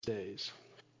days.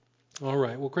 All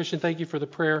right. Well, Christian, thank you for the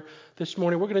prayer this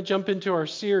morning. We're going to jump into our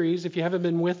series. If you haven't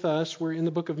been with us, we're in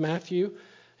the book of Matthew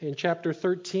in chapter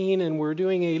 13, and we're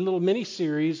doing a little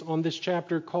mini-series on this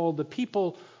chapter called The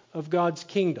People of God's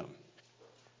Kingdom.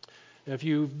 Now, if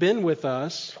you've been with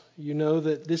us, you know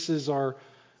that this is our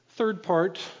third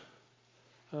part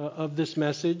of this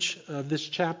message, of this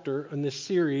chapter, in this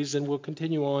series, and we'll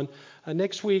continue on.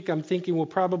 Next week, I'm thinking we'll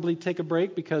probably take a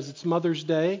break because it's Mother's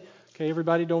Day. Okay,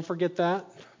 everybody, don't forget that.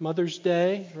 Mother's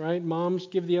Day, right? Moms,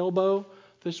 give the elbow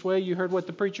this way. You heard what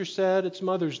the preacher said. It's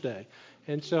Mother's Day.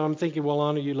 And so I'm thinking we'll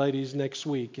honor you ladies next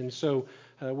week. And so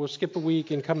we'll skip a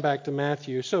week and come back to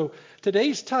Matthew. So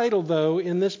today's title, though,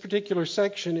 in this particular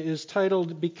section is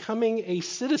titled Becoming a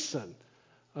Citizen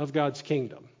of God's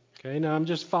Kingdom. Okay, now I'm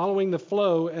just following the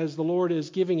flow as the Lord is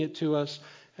giving it to us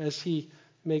as He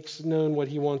makes known what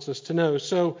He wants us to know.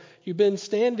 So you've been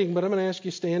standing, but I'm going to ask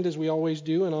you to stand as we always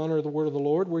do in honor of the word of the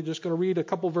Lord. We're just going to read a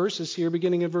couple verses here,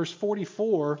 beginning at verse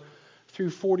 44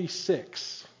 through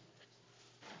 46.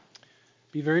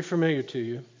 Be very familiar to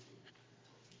you.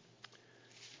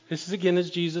 This is again as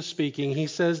Jesus speaking. He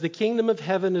says, "The kingdom of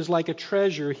heaven is like a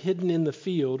treasure hidden in the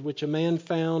field, which a man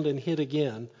found and hid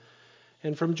again.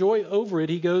 And from joy over it,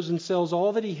 he goes and sells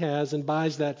all that he has and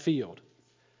buys that field.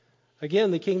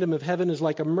 Again, the kingdom of heaven is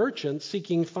like a merchant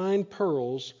seeking fine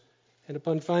pearls, and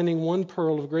upon finding one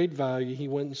pearl of great value, he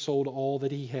went and sold all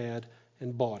that he had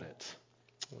and bought it."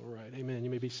 All right, amen.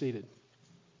 You may be seated.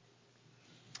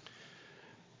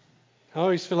 I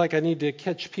always feel like I need to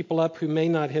catch people up who may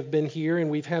not have been here, and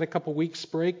we've had a couple weeks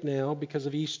break now because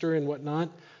of Easter and whatnot.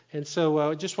 And so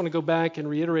I just want to go back and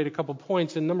reiterate a couple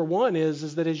points. And number one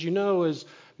is that, as you know, as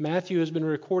Matthew has been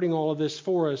recording all of this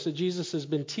for us, that Jesus has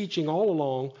been teaching all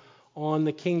along on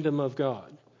the kingdom of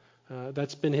God.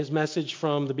 That's been his message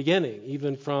from the beginning,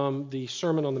 even from the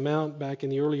Sermon on the Mount back in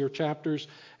the earlier chapters,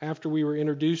 after we were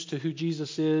introduced to who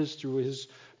Jesus is through his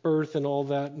birth and all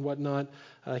that and whatnot.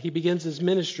 He begins his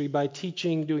ministry by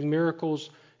teaching, doing miracles,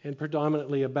 and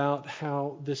predominantly about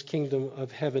how this kingdom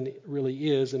of heaven really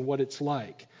is and what it's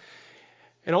like.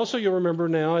 And also you'll remember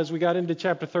now, as we got into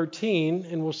chapter 13,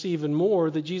 and we'll see even more,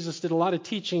 that Jesus did a lot of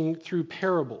teaching through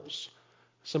parables.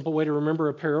 A simple way to remember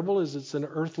a parable is it's an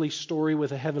earthly story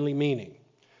with a heavenly meaning.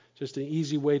 Just an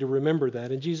easy way to remember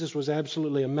that. And Jesus was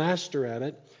absolutely a master at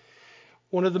it.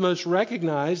 One of the most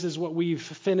recognized is what we've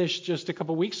finished just a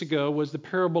couple weeks ago, was the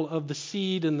parable of the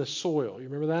seed and the soil. You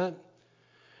remember that?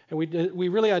 And we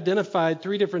really identified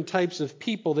three different types of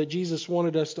people that Jesus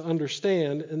wanted us to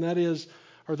understand, and that is,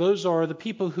 those are the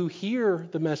people who hear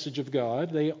the message of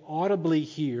God. They audibly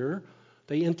hear,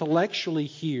 they intellectually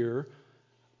hear,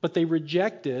 but they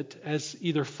reject it as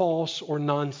either false or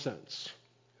nonsense.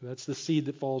 That's the seed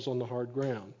that falls on the hard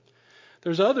ground.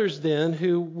 There's others then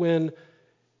who, when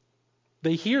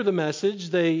they hear the message,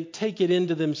 they take it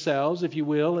into themselves, if you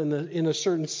will, in a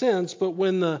certain sense, but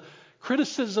when the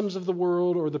criticisms of the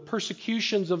world or the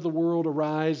persecutions of the world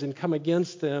arise and come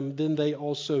against them, then they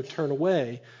also turn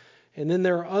away. And then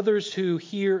there are others who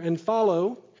hear and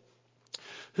follow,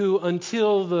 who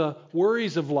until the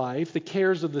worries of life, the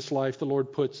cares of this life, the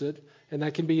Lord puts it, and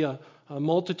that can be a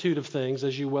multitude of things,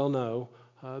 as you well know,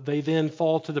 they then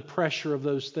fall to the pressure of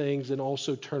those things and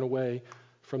also turn away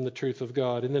from the truth of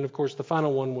God. And then, of course, the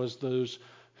final one was those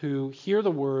who hear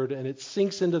the word and it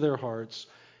sinks into their hearts,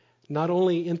 not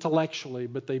only intellectually,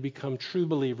 but they become true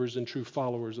believers and true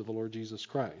followers of the Lord Jesus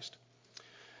Christ.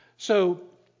 So,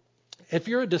 if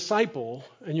you're a disciple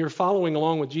and you're following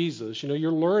along with Jesus,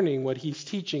 you're learning what he's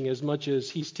teaching as much as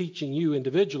he's teaching you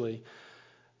individually.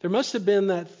 There must have been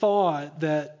that thought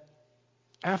that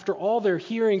after all they're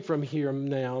hearing from him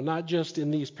now, not just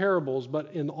in these parables,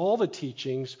 but in all the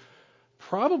teachings,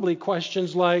 probably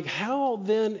questions like, how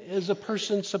then is a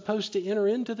person supposed to enter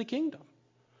into the kingdom?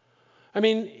 I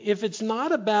mean, if it's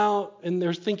not about, and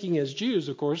they're thinking as Jews,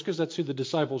 of course, because that's who the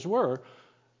disciples were,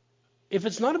 if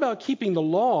it's not about keeping the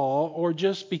law or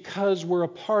just because we're a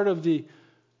part of the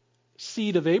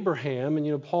seed of Abraham,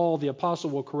 and Paul the apostle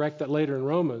will correct that later in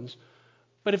Romans,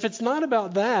 but if it's not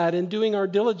about that and doing our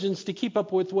diligence to keep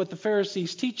up with what the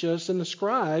Pharisees teach us and the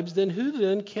scribes, then who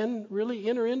then can really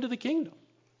enter into the kingdom?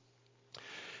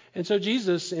 And so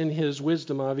Jesus, in his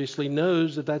wisdom, obviously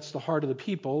knows that that's the heart of the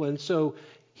people, and so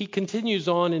he continues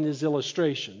on in his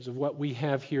illustrations of what we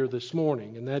have here this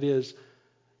morning, and that is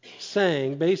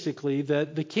saying basically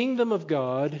that the kingdom of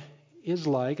God is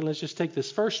like, and let's just take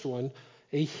this first one,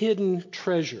 a hidden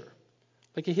treasure,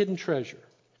 like a hidden treasure.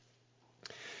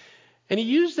 And he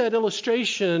used that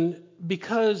illustration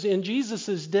because in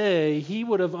Jesus' day, he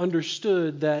would have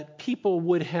understood that people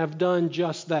would have done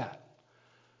just that.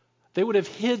 They would have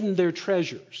hidden their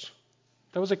treasures.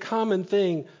 That was a common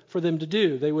thing for them to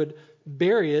do. They would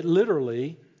bury it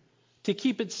literally to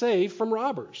keep it safe from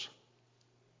robbers.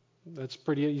 That's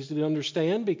pretty easy to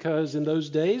understand because in those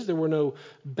days there were no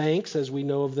banks as we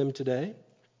know of them today.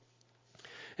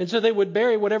 And so they would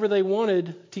bury whatever they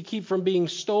wanted to keep from being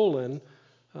stolen,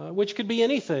 which could be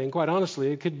anything, quite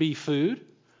honestly. It could be food,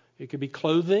 it could be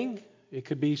clothing, it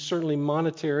could be certainly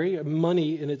monetary,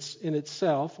 money in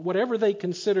itself. Whatever they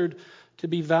considered to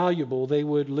be valuable, they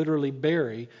would literally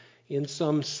bury in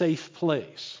some safe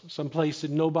place, some place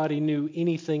that nobody knew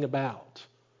anything about.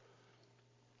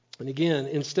 And again,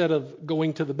 instead of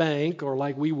going to the bank or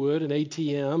like we would, an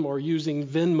ATM, or using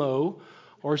Venmo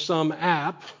or some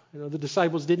app, the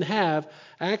disciples didn't have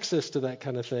access to that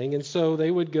kind of thing. And so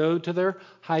they would go to their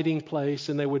hiding place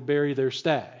and they would bury their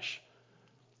stash,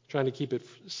 trying to keep it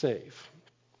safe.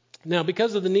 Now,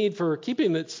 because of the need for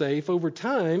keeping it safe, over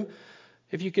time,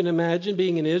 if you can imagine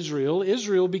being in Israel,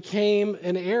 Israel became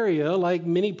an area like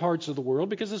many parts of the world,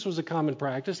 because this was a common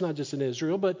practice, not just in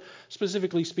Israel, but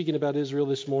specifically speaking about Israel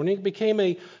this morning, it became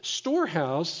a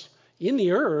storehouse in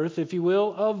the earth, if you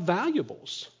will, of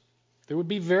valuables. There would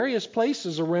be various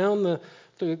places around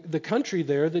the country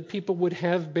there that people would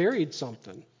have buried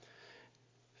something. And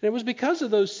it was because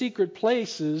of those secret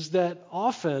places that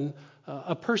often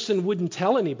a person wouldn't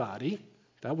tell anybody.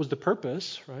 That was the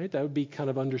purpose, right? That would be kind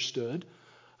of understood.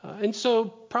 And so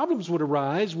problems would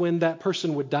arise when that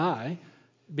person would die,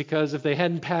 because if they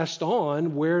hadn't passed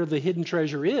on where the hidden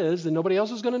treasure is, then nobody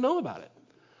else is going to know about it.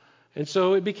 And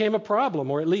so it became a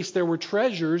problem, or at least there were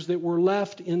treasures that were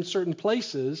left in certain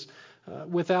places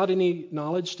without any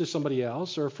knowledge to somebody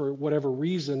else, or for whatever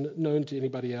reason known to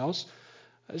anybody else.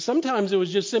 Sometimes it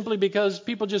was just simply because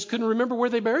people just couldn't remember where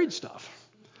they buried stuff.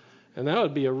 And that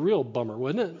would be a real bummer,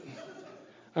 wouldn't it?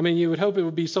 I mean, you would hope it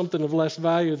would be something of less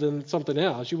value than something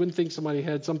else. You wouldn't think somebody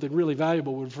had something really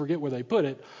valuable would forget where they put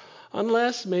it,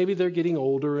 unless maybe they're getting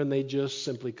older and they just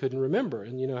simply couldn't remember.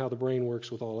 And you know how the brain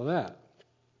works with all of that.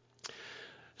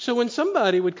 So when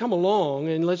somebody would come along,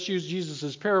 and let's use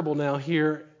Jesus' parable now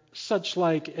here, such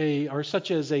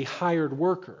as a hired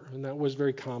worker, and that was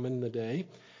very common in the day,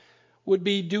 would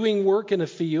be doing work in a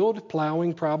field,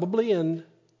 plowing probably, and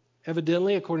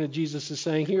evidently, according to Jesus is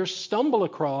saying here, stumble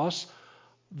across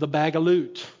the bag of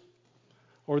loot,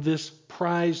 or this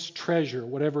prized treasure,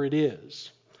 whatever it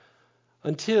is,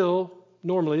 until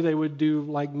normally they would do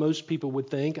like most people would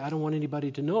think, I don't want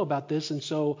anybody to know about this, and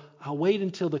so I'll wait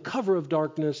until the cover of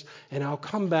darkness, and I'll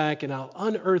come back and I'll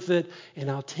unearth it, and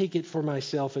I'll take it for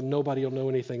myself, and nobody will know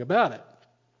anything about it.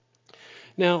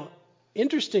 Now,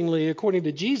 interestingly, according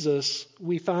to Jesus,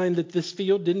 we find that this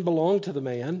field didn't belong to the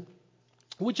man,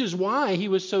 which is why he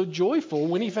was so joyful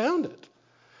when he found it.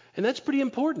 And that's pretty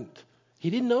important. He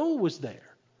didn't know it was there.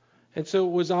 And so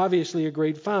it was obviously a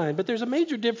great find. But there's a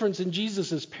major difference in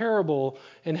Jesus' parable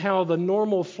and how the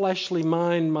normal fleshly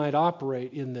mind might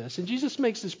operate in this. And Jesus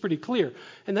makes this pretty clear.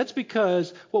 And that's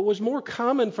because what was more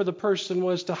common for the person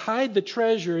was to hide the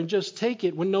treasure and just take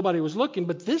it when nobody was looking.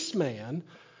 But this man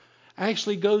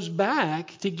actually goes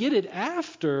back to get it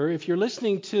after, if you're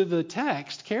listening to the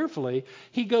text carefully,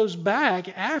 he goes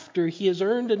back after he has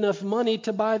earned enough money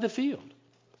to buy the field,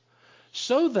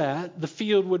 so that the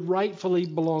field would rightfully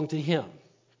belong to him.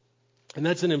 And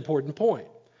that's an important point,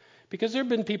 because there have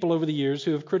been people over the years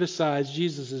who have criticized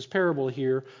Jesus' parable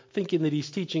here, thinking that he's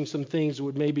teaching some things that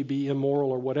would maybe be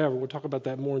immoral or whatever. We'll talk about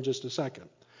that more in just a second.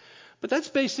 But that's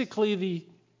basically the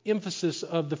emphasis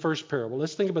of the first parable.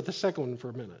 Let's think about the second one for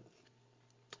a minute.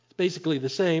 It's basically the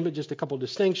same, but just a couple of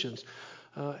distinctions.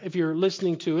 If you're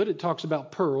listening to it, it talks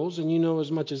about pearls, and you know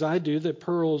as much as I do that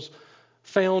pearls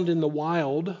found in the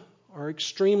wild are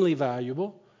extremely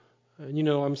valuable. And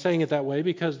I'm saying it that way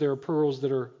because there are pearls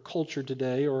that are cultured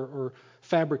today or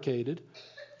fabricated.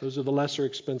 Those are the lesser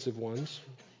expensive ones.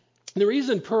 And the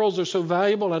reason pearls are so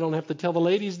valuable, I don't have to tell the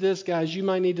ladies this. Guys, you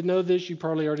might need to know this. You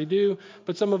probably already do.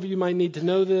 But some of you might need to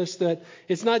know this, that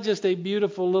it's not just a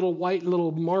beautiful little white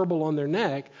little marble on their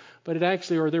neck, but it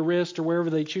actually, or their wrist or wherever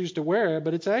they choose to wear it,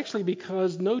 but it's actually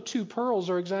because no two pearls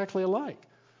are exactly alike.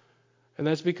 And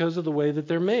that's because of the way that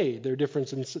they're made. They're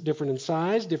different in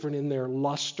size, different in their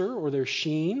luster or their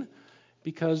sheen,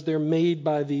 because they're made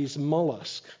by these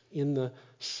mollusks in the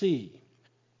sea.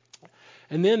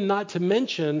 And then not to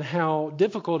mention how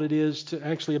difficult it is to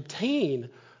actually obtain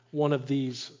one of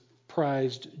these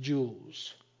prized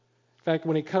jewels. In fact,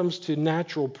 when it comes to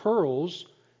natural pearls,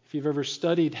 if you've ever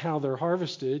studied how they're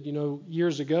harvested,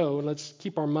 years ago, and let's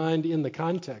keep our mind in the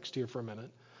context here for a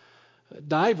minute,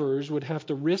 divers would have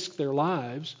to risk their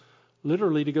lives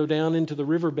literally to go down into the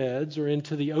riverbeds or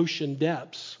into the ocean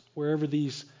depths, wherever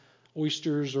these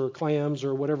oysters or clams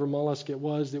or whatever mollusk it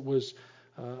was that was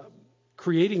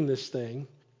creating this thing,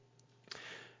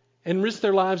 and risked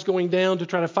their lives going down to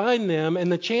try to find them.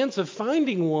 And the chance of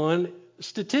finding one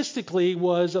statistically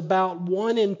was about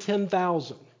 1 in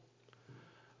 10,000.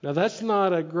 Now that's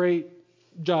not a great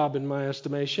job in my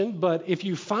estimation, but if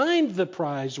you find the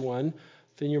prize one,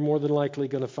 then you're more than likely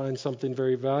going to find something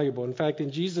very valuable. In fact,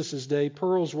 in Jesus' day,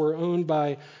 pearls were owned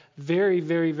by very,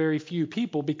 very, very few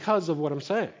people because of what I'm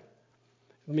saying.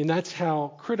 I mean, that's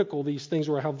how critical these things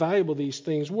were, how valuable these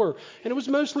things were. And it was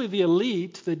mostly the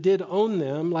elite that did own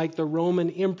them, like the Roman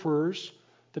emperors,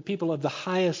 the people of the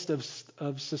highest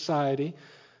of society,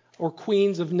 or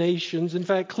queens of nations. In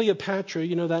fact, Cleopatra,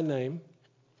 you know that name,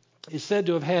 is said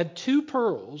to have had 2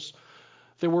 pearls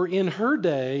that were in her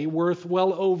day worth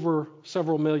well over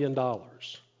several $1 million.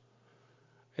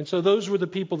 And so those were the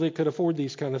people that could afford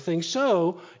these kind of things.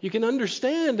 So you can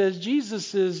understand as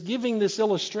Jesus is giving this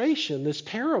illustration, this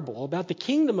parable about the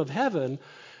kingdom of heaven,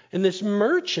 and this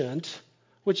merchant,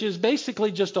 which is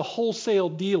basically just a wholesale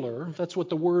dealer, that's what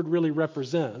the word really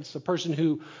represents, a person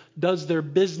who does their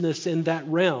business in that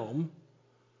realm,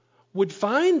 would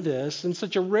find this in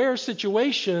such a rare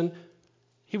situation,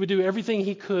 he would do everything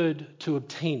he could to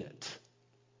obtain it.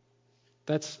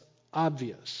 That's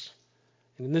obvious.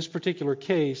 And in this particular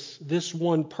case, this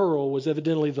one pearl was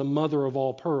evidently the mother of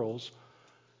all pearls.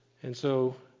 And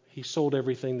so he sold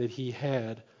everything that he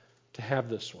had to have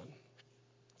this one.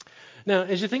 Now,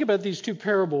 as you think about these 2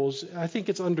 parables, I think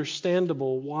it's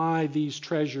understandable why these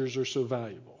treasures are so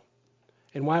valuable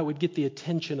and why it would get the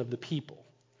attention of the people.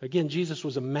 Again, Jesus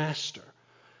was a master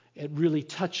at really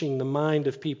touching the mind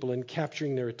of people and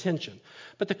capturing their attention.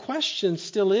 But the question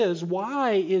still is,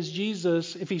 why is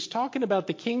Jesus, if he's talking about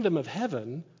the kingdom of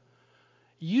heaven,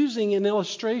 using an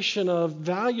illustration of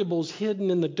valuables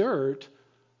hidden in the dirt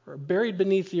or buried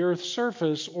beneath the earth's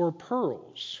surface or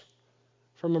pearls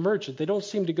from a merchant? They don't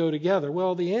seem to go together.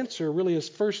 Well, the answer really is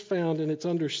first found in its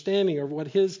understanding of what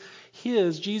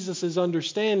Jesus'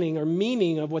 understanding or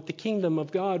meaning of what the kingdom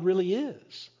of God really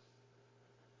is.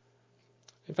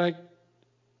 In fact,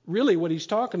 really what he's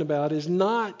talking about is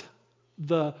not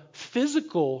the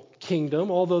physical kingdom,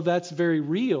 although that's very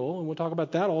real, and we'll talk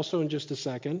about that also in just a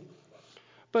second.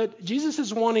 But Jesus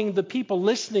is wanting the people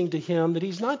listening to him that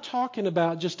he's not talking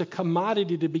about just a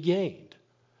commodity to be gained.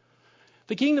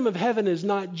 The kingdom of heaven is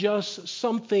not just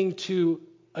something to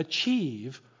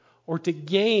achieve or to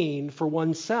gain for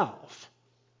oneself.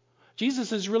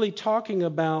 Jesus is really talking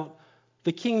about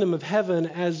the kingdom of heaven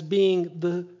as being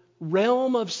the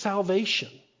realm of salvation.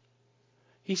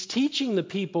 He's teaching the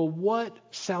people what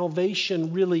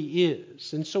salvation really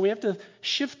is. And so we have to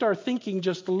shift our thinking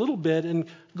just a little bit and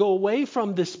go away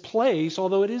from this place,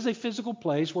 although it is a physical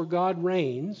place where God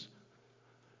reigns.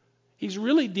 He's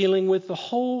really dealing with the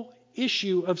whole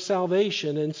issue of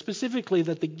salvation, and specifically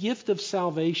that the gift of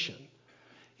salvation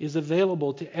is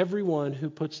available to everyone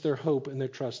who puts their hope and their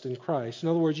trust in Christ. In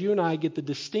other words, you and I get the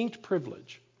distinct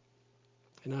privilege,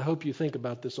 and I hope you think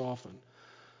about this often,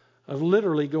 of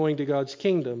literally going to God's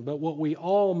kingdom. But what we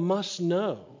all must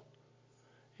know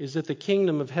is that the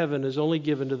kingdom of heaven is only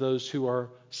given to those who are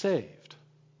saved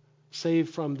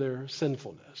from their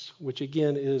sinfulness, which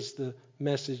again is the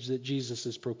message that Jesus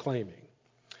is proclaiming.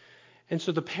 And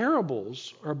so the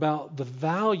parables are about the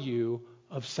value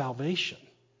of salvation,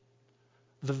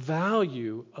 the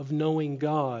value of knowing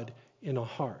God in our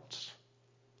hearts.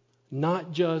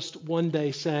 Not just one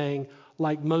day saying,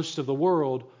 like most of the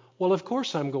world, well, of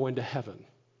course I'm going to heaven.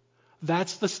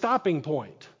 That's the stopping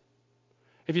point.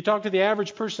 If you talk to the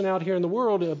average person out here in the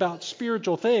world about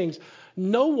spiritual things,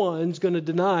 no one's going to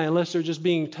deny, unless they're just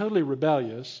being totally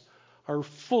rebellious or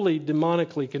fully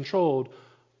demonically controlled,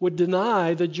 would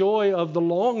deny the joy of the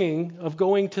longing of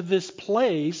going to this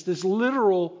place, this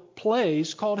literal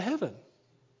place called heaven.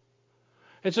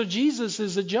 And so Jesus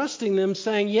is adjusting them,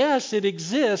 saying, yes, it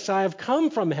exists. I have come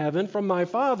from heaven, from my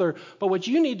Father. But what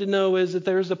you need to know is that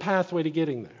there is a pathway to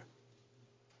getting there.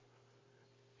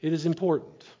 It is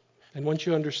important. And once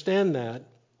you understand that,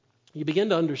 you begin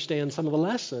to understand some of the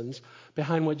lessons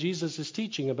behind what Jesus is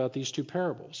teaching about these 2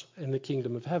 parables in the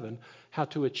kingdom of heaven, how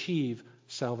to achieve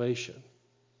salvation.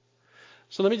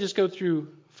 So let me just go through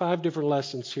 5 different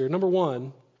lessons here. Number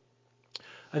 1,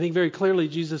 I think very clearly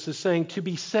Jesus is saying to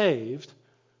be saved,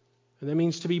 and that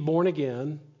means to be born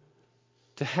again,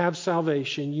 to have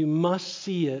salvation, you must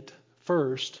see it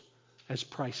first as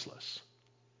priceless.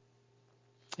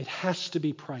 It has to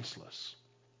be priceless.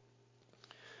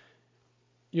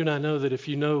 You and I know that if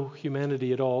you know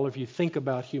humanity at all, if you think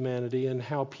about humanity and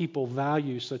how people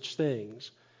value such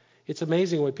things, it's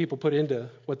amazing what people put into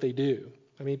what they do.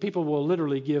 I mean, people will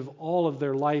literally give all of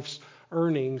their life's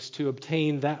earnings to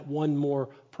obtain that one more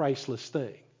priceless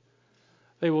thing.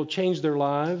 They will change their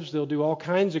lives. They'll do all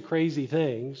kinds of crazy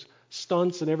things,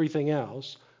 stunts and everything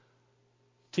else,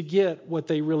 to get what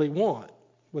they really want,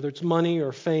 whether it's money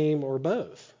or fame or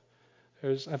both.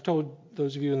 I've told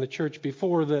those of you in the church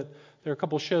before that there are a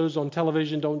couple shows on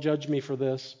television, don't judge me for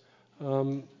this,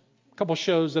 a couple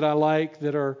shows that I like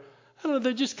that are, I don't know,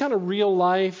 they're just kind of real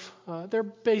life. They're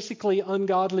basically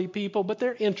ungodly people, but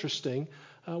they're interesting.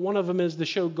 One of them is the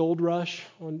show Gold Rush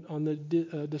on the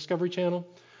Discovery Channel.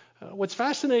 What's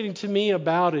fascinating to me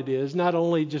about it is not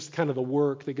only just kind of the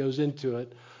work that goes into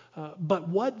it, but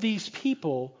what these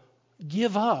people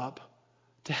give up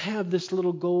to have this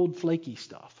little gold flaky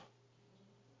stuff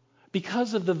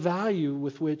because of the value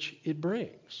with which it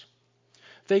brings.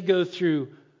 They go through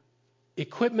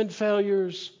equipment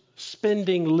failures,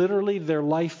 spending literally their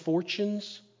life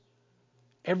fortunes,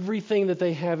 everything that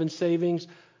they have in savings,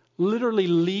 literally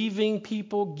leaving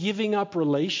people, giving up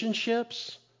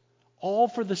relationships, all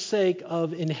for the sake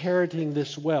of inheriting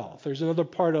this wealth. There's another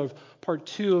part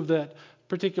 2 of that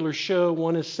particular show.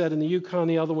 One is set in the Yukon,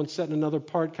 the other one's set in another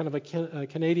part, kind of a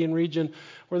Canadian region,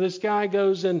 where this guy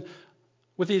goes in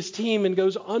with his team and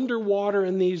goes underwater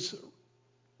in these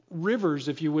rivers,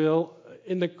 if you will,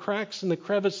 in the cracks and the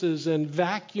crevices, and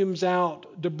vacuums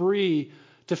out debris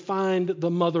to find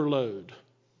the mother lode.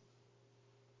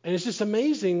 And it's just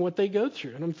amazing what they go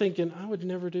through. And I'm thinking, I would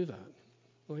never do that.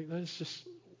 Like, that's just,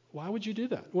 why would you do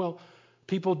that? Well,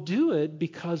 people do it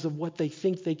because of what they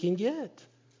think they can get.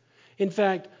 In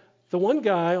fact, the one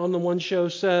guy on the one show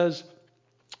says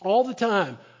all the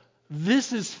time,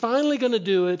 this is finally going to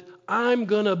do it. I'm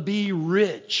going to be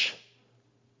rich.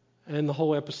 And the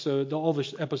whole episode, all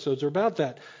the episodes are about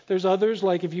that. There's others,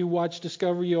 like if you watch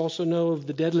Discovery, you also know of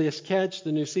The Deadliest Catch.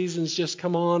 The new season's just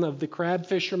come on of the crab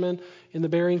fishermen in the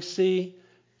Bering Sea.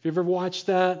 If you've ever watched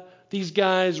that, these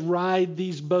guys ride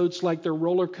these boats like they're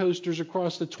roller coasters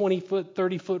across the 20-foot,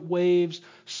 30-foot waves,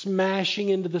 smashing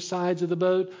into the sides of the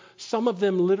boat. Some of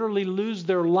them literally lose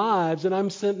their lives, and I'm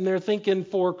sitting there thinking,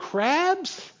 for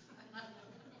crabs?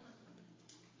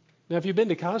 Now, if you've been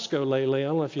to Costco lately, I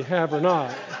don't know if you have or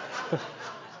not,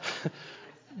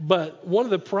 but one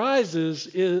of the prizes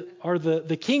are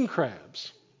the king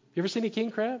crabs. You ever seen a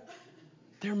king crab?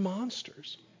 They're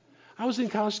monsters. I was in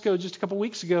Costco just a couple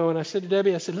weeks ago, and I said to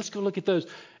Debbie, I said, let's go look at those.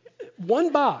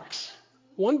 One box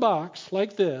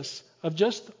like this of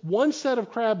just one set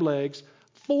of crab legs,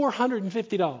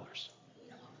 $450.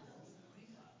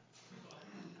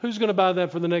 Who's going to buy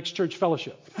that for the next church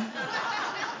fellowship?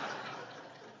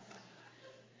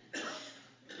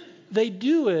 They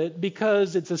do it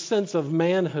because it's a sense of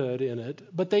manhood in it,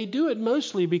 but they do it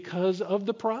mostly because of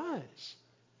the prize.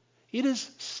 It is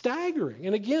staggering.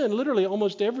 And again, literally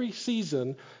almost every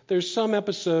season, there's some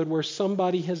episode where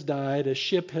somebody has died, a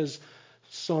ship has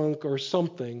sunk or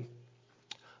something.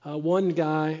 One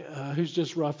guy who's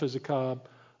just rough as a cob,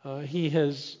 he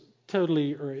has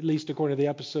totally, or at least according to the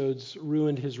episodes,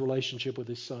 ruined his relationship with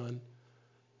his son.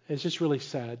 It's just really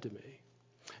sad to me.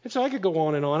 And so I could go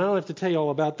on and on. I don't have to tell you all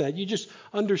about that. You just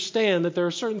understand that there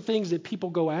are certain things that people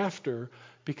go after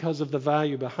because of the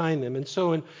value behind them. And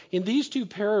so in these two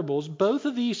parables, both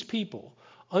of these people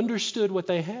understood what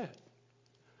they had.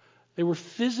 They were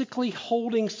physically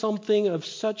holding something of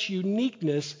such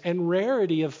uniqueness and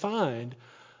rarity of find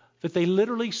that they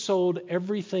literally sold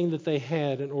everything that they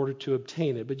had in order to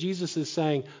obtain it. But Jesus is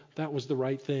saying that was the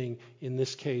right thing in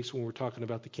this case when we're talking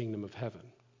about the kingdom of heaven.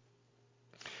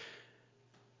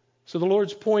 So the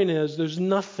Lord's point is there's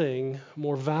nothing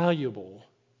more valuable,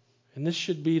 and this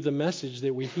should be the message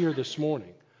that we hear this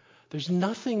morning. There's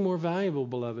nothing more valuable,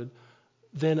 beloved,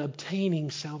 than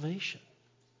obtaining salvation.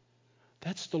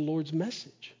 That's the Lord's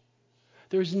message.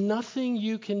 There's nothing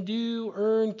you can do,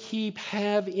 earn, keep,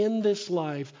 have in this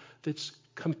life that's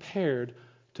compared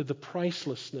to the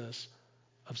pricelessness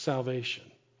of salvation,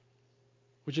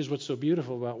 which is what's so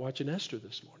beautiful about watching Esther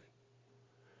this morning.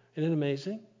 Isn't it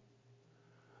amazing?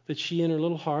 That she in her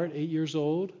little heart, 8 years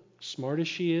old, smart as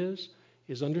she is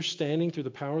understanding through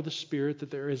the power of the Spirit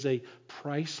that there is a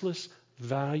priceless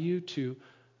value to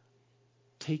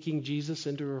taking Jesus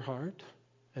into her heart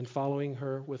and following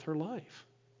her with her life.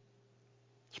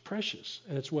 It's precious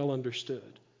and it's well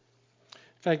understood.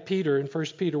 In fact, Peter, in 1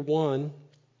 Peter 1,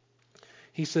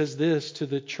 he says this to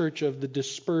the church of the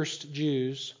dispersed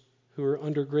Jews who are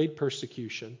under great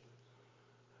persecution.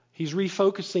 He's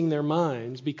refocusing their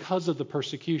minds because of the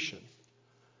persecution.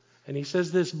 And he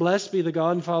says this, "Blessed be the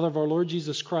God and Father of our Lord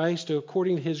Jesus Christ, who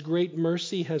according to his great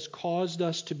mercy has caused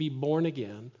us to be born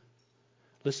again."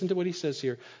 Listen to what he says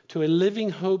here. To a living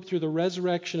hope through the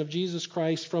resurrection of Jesus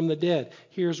Christ from the dead.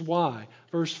 Here's why.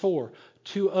 Verse 4.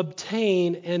 To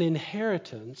obtain an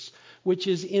inheritance which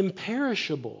is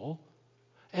imperishable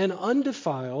and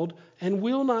undefiled and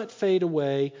will not fade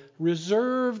away,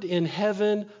 reserved in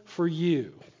heaven for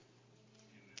you.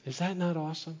 Is that not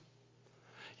awesome?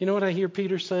 You know what I hear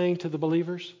Peter saying to the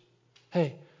believers?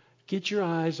 Hey, get your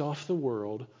eyes off the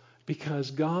world, because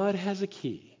God has a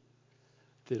key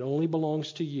that only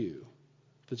belongs to you,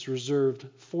 that's reserved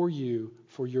for you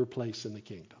for your place in the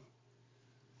kingdom.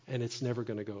 And it's never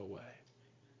going to go away.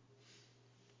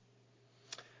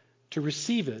 To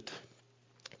receive it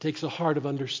takes a heart of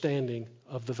understanding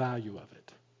of the value of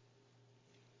it.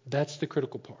 That's the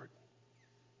critical part.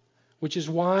 Which is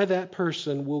why that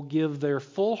person will give their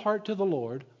full heart to the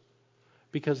Lord,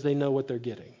 because they know what they're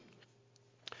getting.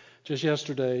 Just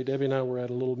yesterday, Debbie and I were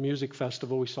at a little music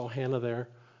festival. We saw Hannah there.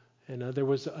 And there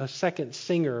was a second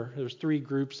singer. There was 3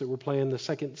 groups that were playing. The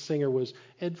second singer was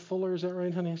Ed Fuller. Is that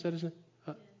right, honey? Is that his name?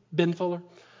 Ben Fuller.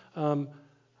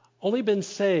 Only been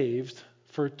saved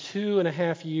for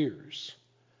 2.5 years.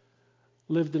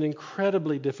 Lived an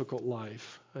incredibly difficult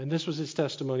life. And this was his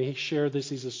testimony. He shared this.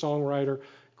 He's a songwriter,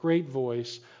 great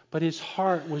voice. But his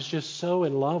heart was just so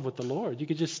in love with the Lord. You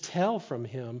could just tell from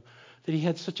him that he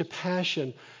had such a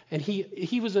passion. And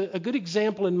he was a good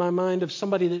example in my mind of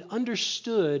somebody that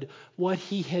understood what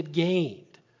he had gained.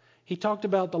 He talked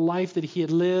about the life that he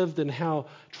had lived and how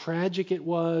tragic it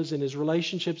was, and his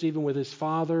relationships even with his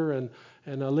father, and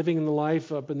living in the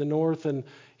life up in the north. And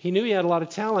he knew he had a lot of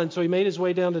talent, so he made his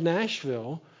way down to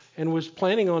Nashville and was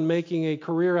planning on making a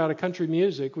career out of country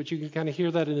music, which you can kind of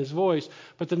hear that in his voice.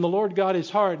 But then the Lord got his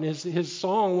heart, and his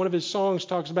song, one of his songs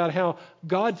talks about how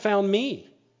God found me.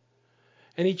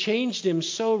 And he changed him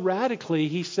so radically.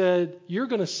 He said, you're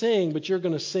going to sing, but you're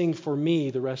going to sing for me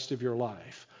the rest of your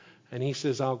life. And he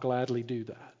says, I'll gladly do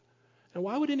that. And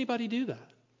why would anybody do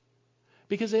that?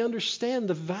 Because they understand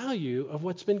the value of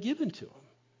what's been given to them.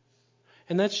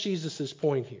 And that's Jesus'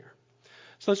 point here.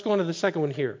 So let's go on to the second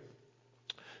one here.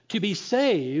 To be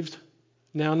saved,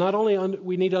 now not only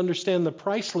we need to understand the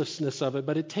pricelessness of it,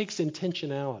 but it takes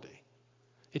intentionality.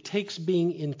 It takes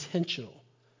being intentional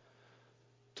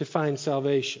to find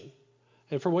salvation.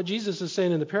 And for what Jesus is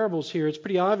saying in the parables here, it's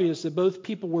pretty obvious that both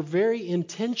people were very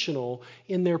intentional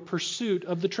in their pursuit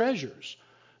of the treasures.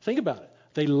 Think about it.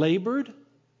 They labored.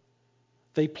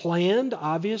 They planned,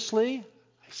 obviously.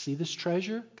 I see this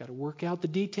treasure. Got to work out the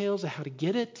details of how to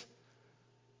get it.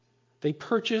 They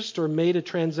purchased or made a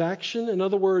transaction. In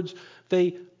other words,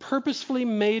 they purposefully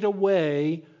made a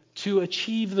way to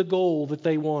achieve the goal that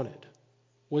they wanted,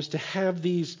 was to have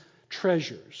these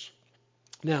treasures.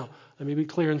 Now, let me be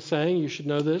clear in saying, you should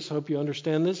know this, I hope you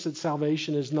understand this, that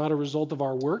salvation is not a result of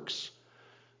our works.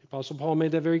 The Apostle Paul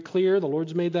made that very clear. The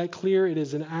Lord's made that clear. It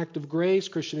is an act of grace.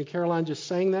 Christian and Caroline just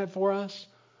sang that for us.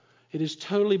 It is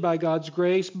totally by God's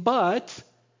grace, but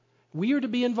we are to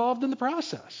be involved in the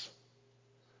process.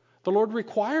 The Lord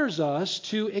requires us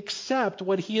to accept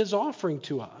what He is offering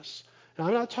to us. Now,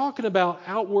 I'm not talking about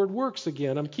outward works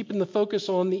again. I'm keeping the focus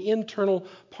on the internal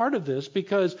part of this,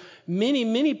 because many,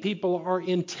 many people are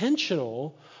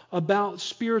intentional about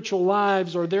spiritual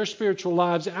lives or their spiritual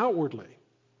lives outwardly.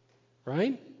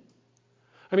 Right?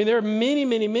 I mean, there are many,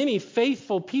 many, many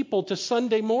faithful people to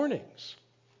Sunday mornings.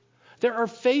 There are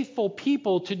faithful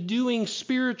people to doing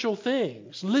spiritual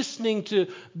things, listening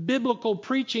to biblical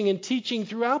preaching and teaching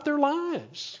throughout their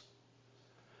lives.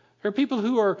 There are people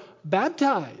who are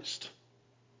baptized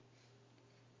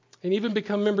and even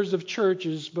become members of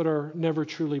churches but are never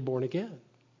truly born again.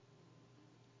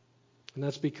 And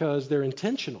that's because they're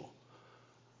intentional,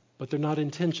 but they're not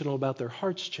intentional about their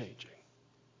hearts changing.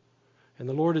 And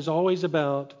the Lord is always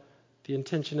about the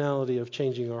intentionality of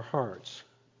changing our hearts.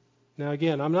 Now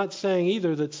again, I'm not saying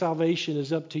either that salvation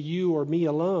is up to you or me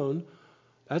alone.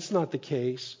 That's not the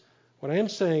case. What I am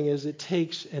saying is it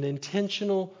takes an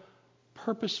intentional,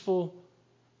 purposeful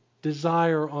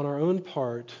desire on our own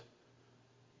part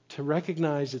to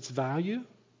recognize its value.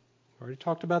 I already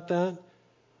talked about that.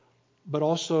 But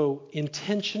also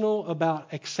intentional about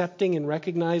accepting and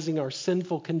recognizing our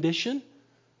sinful condition.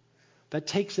 That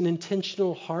takes an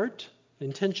intentional heart, an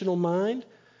intentional mind.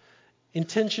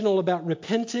 Intentional about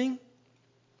repenting.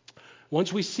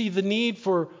 Once we see the need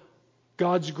for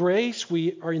God's grace,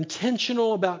 we are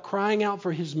intentional about crying out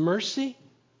for His mercy,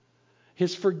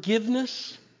 His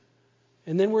forgiveness,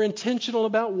 and then we're intentional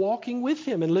about walking with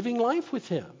Him and living life with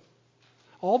Him.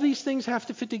 All these things have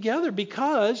to fit together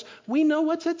because we know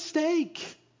what's at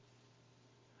stake.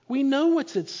 We know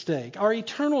what's at stake. Our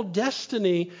eternal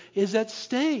destiny is at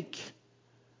stake.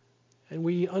 and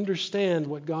we understand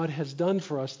what God has done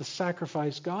for us, the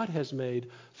sacrifice God has made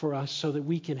for us so that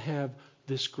we can have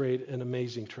this great and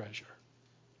amazing treasure.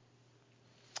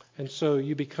 And so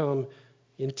you become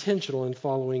intentional in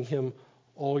following him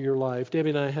all your life. Debbie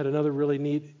and I had another really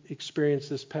neat experience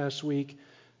this past week.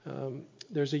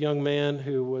 There's a young man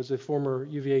who was a former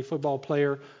UVA football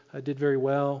player, did very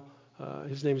well.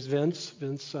 His name is Vince.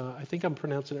 Vince, I think I'm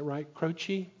pronouncing it right.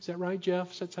 Croce, is that right, Jeff?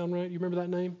 Does that sound right? You remember that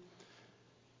name?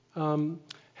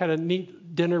 Had a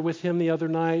neat dinner with him the other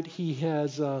night.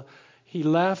 He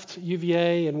left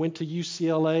UVA and went to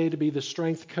UCLA to be the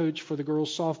strength coach for the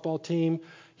girls softball team.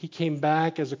 He came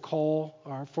back as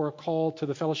for a call to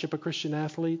the Fellowship of Christian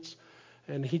Athletes.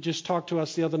 And he just talked to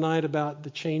us the other night about the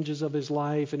changes of his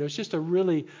life. And it was just a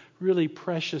really, really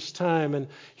precious time. And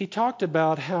he talked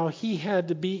about how he had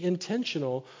to be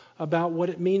intentional about what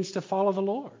it means to follow the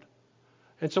Lord.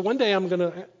 And so one day I'm going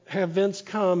to have Vince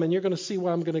come, and you're going to see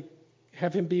why I'm going to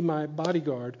have him be my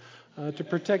bodyguard to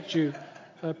protect you,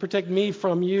 protect me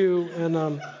from you.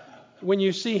 And when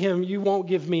you see him, you won't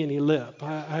give me any lip.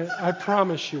 I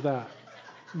promise you that,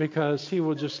 because he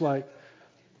will just like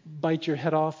bite your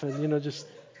head off and,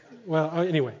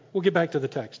 anyway, we'll get back to the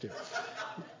text here.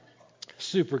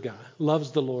 Super guy,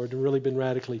 loves the Lord and really been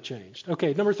radically changed.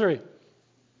 Okay, number 3.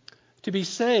 To be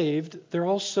saved, there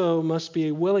also must be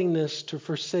a willingness to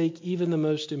forsake even the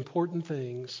most important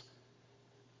things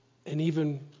and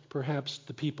even perhaps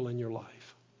the people in your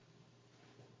life.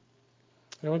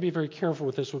 And I want to be very careful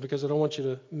with this one because I don't want you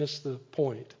to miss the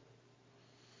point.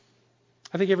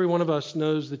 I think every one of us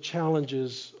knows the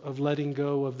challenges of letting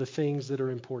go of the things that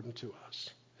are important to us.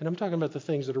 And I'm talking about the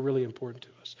things that are really important to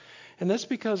us. And that's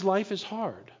because life is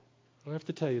hard. I don't have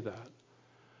to tell you that.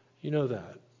 You know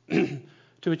that.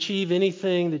 To achieve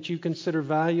anything that you consider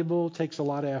valuable takes a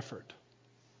lot of effort.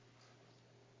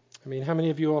 I mean, how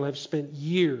many of you all have spent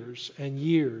years and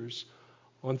years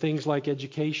on things like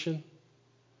education?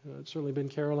 It's certainly been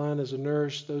Caroline as a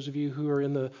nurse. Those of you who are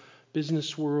in the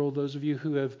business world, those of you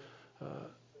who have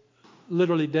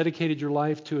literally dedicated your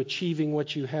life to achieving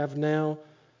what you have now.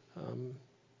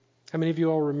 How many of you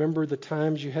all remember the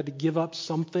times you had to give up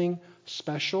something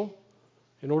special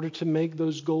in order to make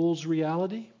those goals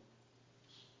reality?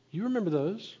 You remember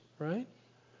those, right?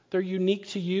 They're unique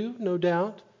to you, no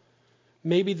doubt.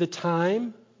 Maybe the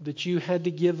time that you had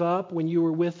to give up when you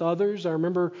were with others. I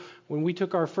remember when we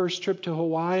took our first trip to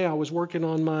Hawaii, I was working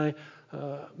on my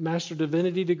Master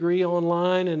Divinity degree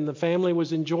online, and the family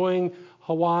was enjoying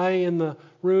Hawaii in the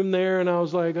room there, and I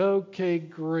was like, okay,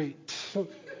 great.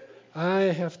 I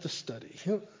have to study.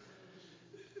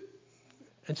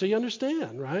 And so you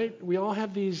understand, right? We all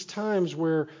have these times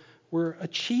where we're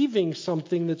achieving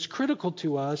something that's critical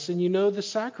to us, and you know the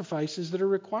sacrifices that are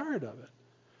required of it.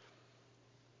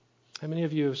 How many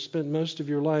of you have spent most of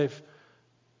your life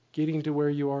getting to where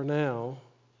you are now,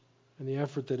 and the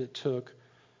effort that it took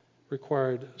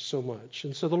required so much?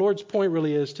 And so the Lord's point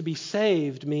really is to be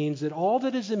saved means that all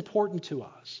that is important to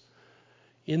us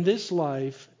in this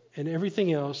life and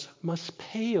everything else must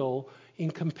pale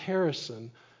in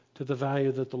comparison to the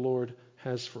value that the Lord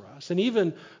has for us. And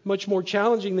even much more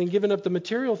challenging than giving up the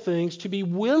material things, to be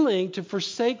willing to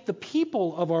forsake the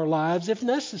people of our lives if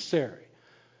necessary.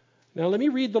 Now let me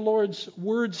read the Lord's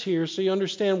words here so you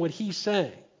understand what he's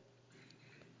saying.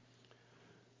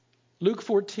 Luke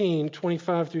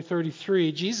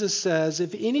 14:25-33, Jesus says,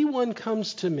 "If anyone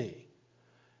comes to me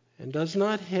and does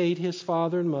not hate his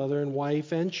father and mother and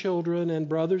wife and children and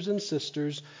brothers and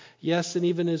sisters, yes, and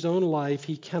even his own life,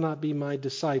 he cannot be my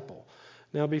disciple."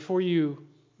 Now, before you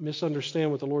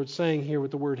misunderstand what the Lord's saying here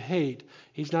with the word hate,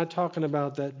 he's not talking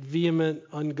about that vehement,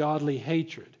 ungodly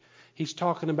hatred. He's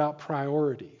talking about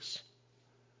priorities.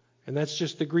 And that's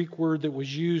just the Greek word that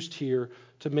was used here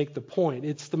to make the point.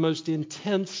 It's the most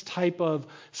intense type of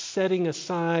setting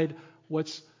aside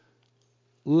what's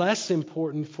less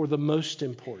important for the most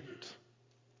important,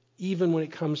 even when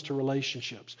it comes to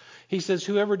relationships. He says,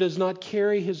 "Whoever does not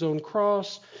carry his own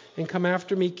cross and come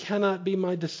after me cannot be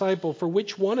my disciple. For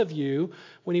which one of you,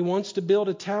 when he wants to build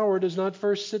a tower, does not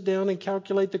first sit down and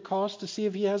calculate the cost to see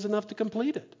if he has enough to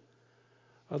complete it?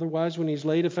 Otherwise, when he's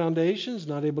laid a foundation, is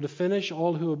not able to finish,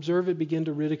 all who observe it begin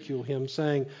to ridicule him,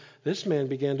 saying, 'This man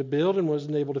began to build and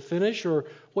wasn't able to finish.' Or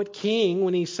what king,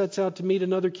 when he sets out to meet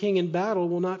another king in battle,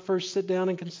 will not first sit down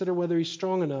and consider whether he's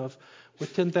strong enough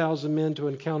with 10,000 men to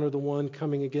encounter the one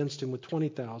coming against him with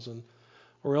 20,000?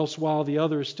 Or else, while the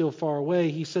other is still far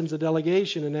away, he sends a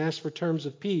delegation and asks for terms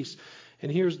of peace."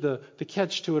 And here's the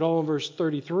catch to it all in verse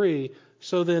 33.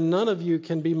 "So then none of you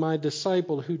can be my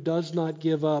disciple who does not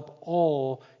give up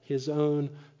all his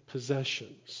own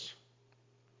possessions."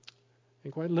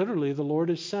 And quite literally, the Lord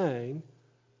is saying,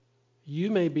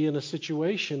 you may be in a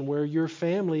situation where your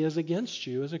family is against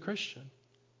you as a Christian.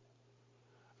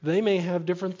 They may have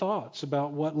different thoughts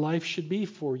about what life should be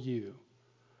for you.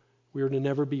 We are to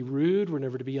never be rude. We're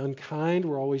never to be unkind.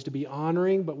 We're always to be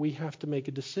honoring, but we have to make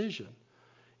a decision,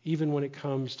 even when it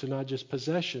comes to not just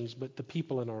possessions, but the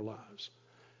people in our lives,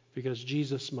 because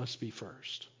Jesus must be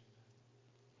first.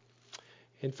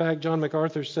 In fact, John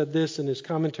MacArthur said this in his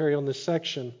commentary on this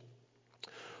section: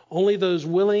 only those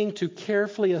willing to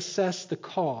carefully assess the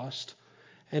cost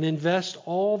and invest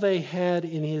all they had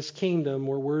in his kingdom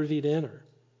were worthy to enter.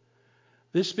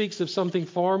 This speaks of something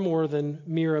far more than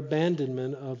mere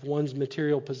abandonment of one's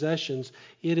material possessions.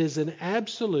 It is an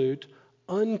absolute,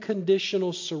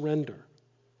 unconditional surrender.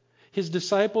 His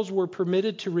disciples were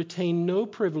permitted to retain no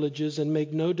privileges and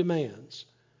make no demands.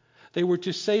 They were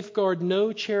to safeguard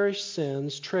no cherished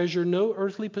sins, treasure no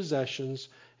earthly possessions,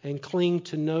 and cling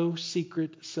to no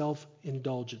secret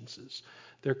self-indulgences.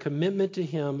 Their commitment to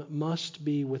him must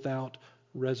be without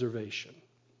reservation.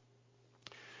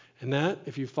 And that,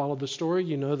 if you follow the story,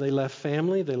 you know they left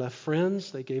family, they left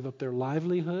friends, they gave up their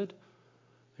livelihood.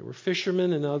 They were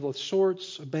fishermen and other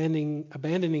sorts,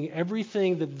 abandoning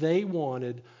everything that they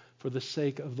wanted for the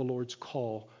sake of the Lord's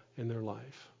call in their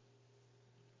life.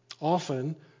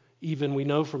 Often, even we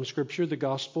know from Scripture, the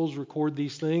Gospels record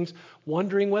these things,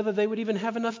 wondering whether they would even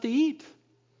have enough to eat,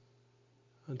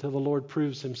 until the Lord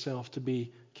proves himself to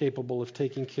be capable of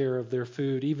taking care of their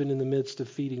food, even in the midst of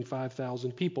feeding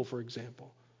 5,000 people, for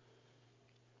example.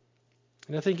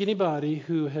 And I think anybody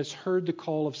who has heard the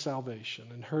call of salvation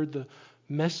and heard the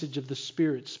message of the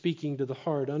Spirit speaking to the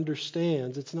heart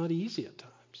understands it's not easy at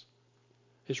times.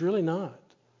 It's really not.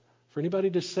 For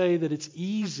anybody to say that it's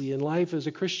easy and life as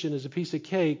a Christian is a piece of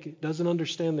cake doesn't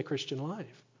understand the Christian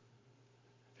life.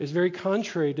 It's very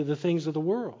contrary to the things of the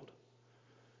world.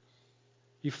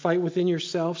 You fight within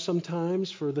yourself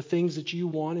sometimes for the things that you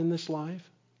want in this life.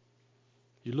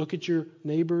 You look at your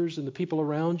neighbors and the people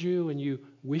around you and you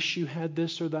wish you had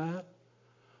this or that.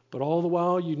 But all the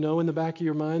while you know in the back of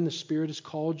your mind the Spirit has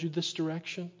called you this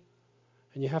direction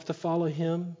and you have to follow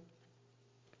Him.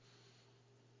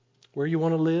 Where you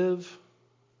want to live,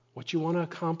 what you want to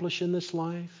accomplish in this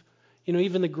life. You know,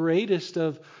 even the greatest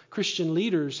of Christian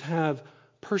leaders have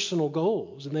personal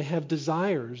goals and they have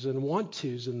desires and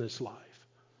want-tos in this life.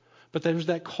 But there's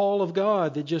that call of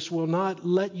God that just will not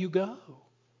let you go.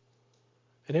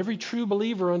 And every true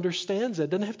believer understands that. It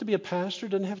doesn't have to be a pastor, it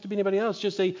doesn't have to be anybody else.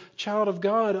 Just a child of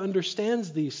God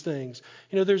understands these things.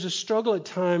 You know, there's a struggle at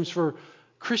times for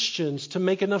Christians to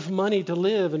make enough money to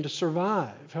live and to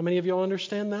survive. How many of y'all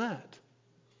understand that?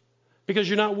 Because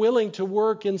you're not willing to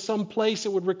work in some place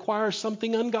that would require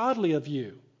something ungodly of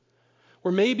you.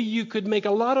 Or maybe you could make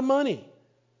a lot of money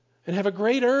and have a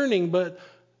great earning, but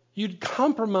you'd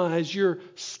compromise your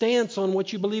stance on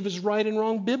what you believe is right and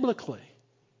wrong biblically.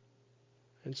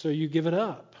 And so you give it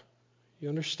up. You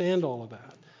understand all of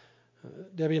that.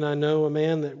 Debbie and I know a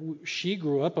man that she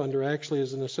grew up under actually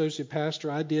as an associate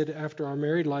pastor. I did after our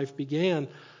married life began.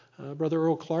 Brother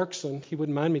Earl Clarkson, he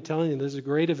wouldn't mind me telling you, this is a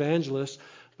great evangelist.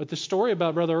 But the story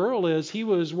about Brother Earl is he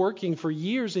was working for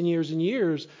years and years and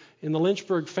years in the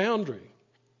Lynchburg foundry.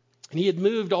 And he had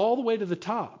moved all the way to the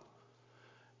top.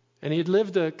 And he had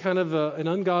lived a kind of an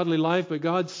ungodly life, but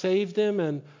God saved him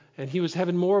and he was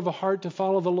having more of a heart to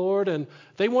follow the Lord. And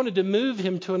they wanted to move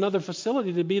him to another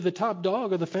facility to be the top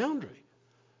dog of the foundry.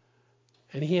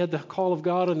 And he had the call of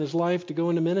God in his life to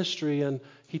go into ministry. And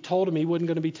he told him he wasn't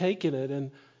going to be taking it.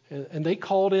 And they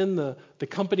called in the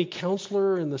company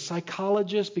counselor and the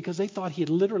psychologist because they thought he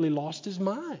had literally lost his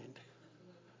mind.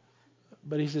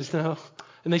 But he says, no.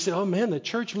 And they said, oh man, the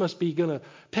church must be going to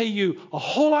pay you a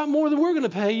whole lot more than we're going to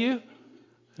pay you. And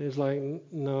he's like,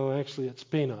 no, actually it's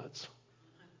peanuts.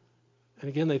 And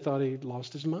again, they thought he'd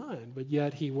lost his mind. But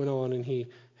yet he went on and he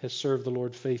has served the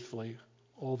Lord faithfully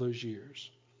all those years.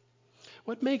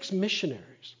 What makes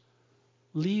missionaries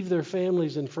leave their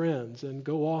families and friends and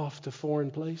go off to foreign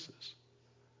places?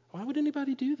 Why would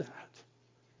anybody do that?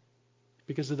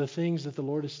 Because of the things that the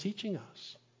Lord is teaching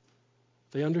us.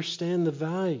 They understand the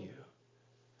value.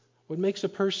 What makes a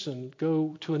person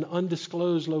go to an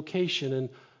undisclosed location and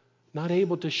not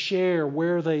able to share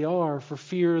where they are for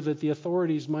fear that the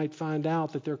authorities might find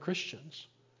out that they're Christians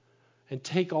and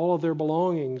take all of their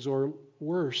belongings, or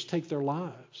worse, take their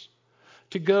lives?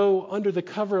 To go under the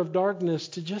cover of darkness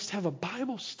to just have a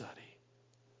Bible study.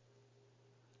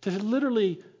 To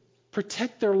literally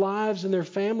protect their lives and their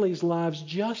families' lives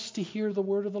just to hear the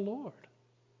word of the Lord.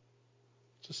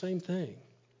 It's the same thing.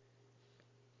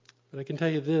 But I can tell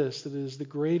you this, that it is the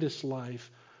greatest life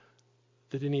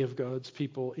that any of God's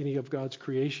people, any of God's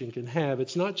creation can have.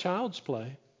 It's not child's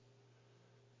play.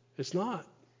 It's not.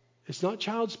 It's not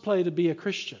child's play to be a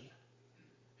Christian.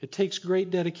 It takes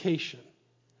great dedication,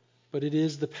 but it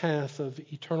is the path of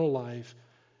eternal life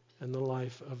and the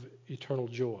life of eternal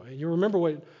joy. And you remember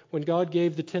when God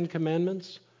gave the 10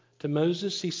 Commandments to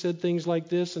Moses, he said things like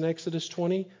this in Exodus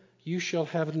 20, "You shall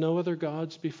have no other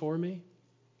gods before me."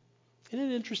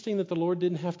 Isn't it interesting that the Lord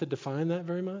didn't have to define that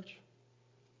very much?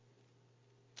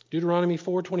 Deuteronomy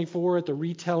 4:24, at the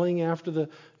retelling after the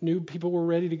new people were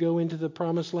ready to go into the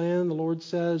promised land, the Lord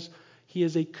says he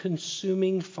is a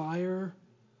consuming fire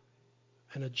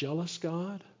and a jealous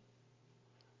God.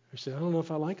 You say, I don't know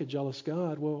if I like a jealous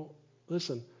God. Well,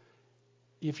 listen,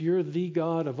 if you're the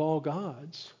God of all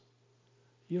gods,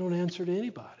 you don't answer to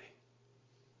anybody.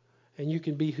 And you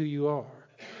can be who you are.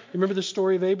 You remember the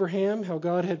story of Abraham, how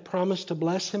God had promised to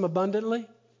bless him abundantly?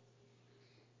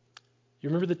 You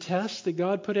remember the test that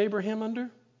God put Abraham under?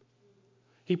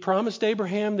 He promised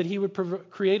Abraham that he would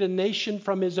create a nation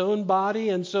from his own body.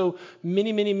 And so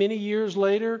many years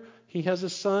later, he has a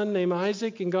son named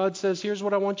Isaac. And God says, here's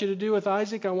what I want you to do with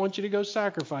Isaac. I want you to go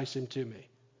sacrifice him to me.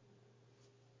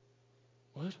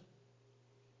 What?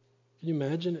 Can you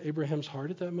imagine Abraham's heart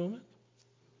at that moment?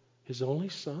 His only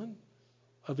son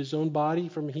of his own body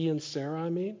from he and Sarah,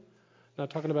 Not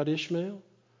talking about Ishmael.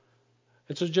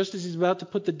 And so just as he's about to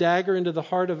put the dagger into the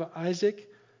heart of Isaac,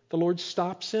 the Lord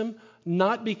stops him,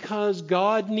 not because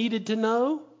God needed to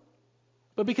know,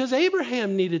 but because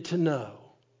Abraham needed to know.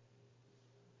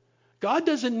 God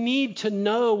doesn't need to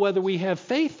know whether we have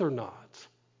faith or not.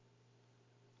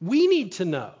 We need to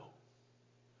know.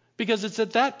 Because it's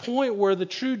at that point where the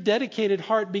true dedicated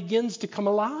heart begins to come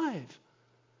alive.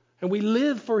 And we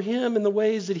live for him in the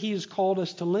ways that he has called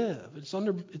us to live.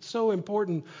 It's so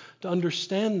important to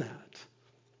understand that.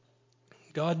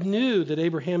 God knew that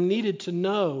Abraham needed to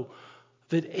know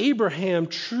that Abraham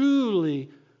truly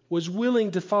was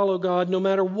willing to follow God no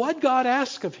matter what God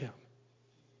asked of him.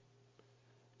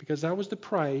 Because that was the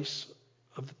price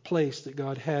of the place that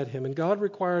God had him. And God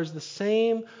requires the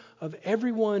same of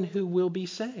everyone who will be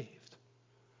saved.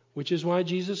 Which is why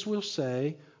Jesus will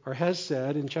say, or has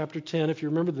said in chapter 10, if you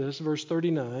remember this, verse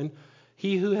 39,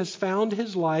 he who has found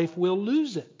his life will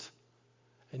lose it.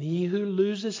 And he who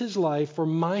loses his life for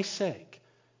my sake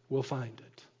will find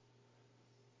it.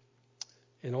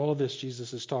 And all of this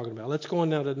Jesus is talking about. Let's go on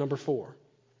now to number 4.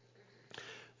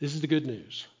 This is the good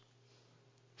news.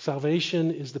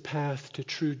 Salvation is the path to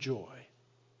true joy.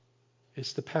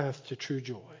 It's the path to true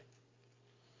joy.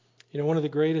 You know, one of the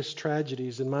greatest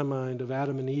tragedies in my mind of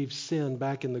Adam and Eve's sin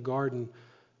back in the garden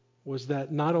was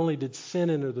that not only did sin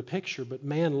enter the picture, but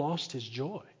man lost his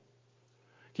joy.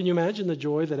 Can you imagine the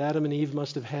joy that Adam and Eve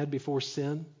must have had before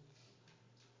sin?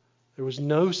 There was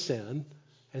no sin,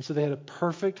 and so they had a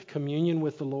perfect communion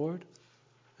with the Lord.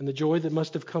 And the joy that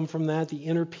must have come from that, the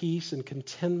inner peace and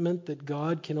contentment that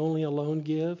God can only alone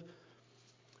give.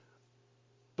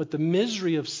 But the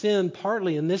misery of sin,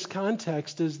 partly in this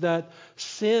context, is that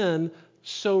sin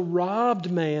so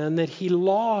robbed man that he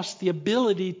lost the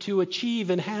ability to achieve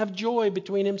and have joy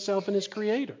between himself and his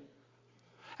Creator,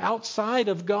 outside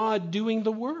of God doing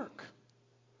the work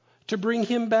to bring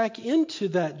him back into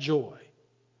that joy.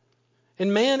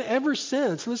 And man, ever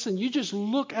since, listen, you just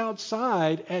look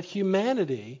outside at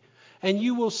humanity and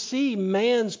you will see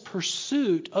man's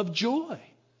pursuit of joy.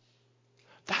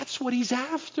 That's what he's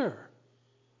after.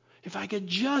 If I could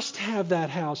just have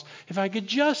that house, if I could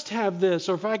just have this,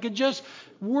 or if I could just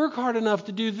work hard enough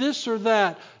to do this or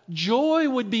that, joy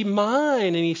would be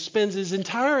mine, and he spends his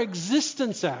entire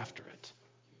existence after it.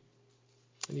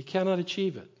 And he cannot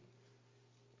achieve it.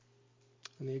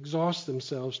 And they exhaust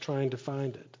themselves trying to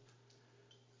find it.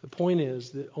 The point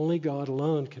is that only God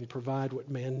alone can provide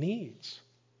what man needs.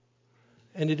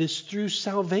 And it is through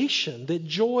salvation that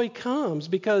joy comes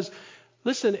because,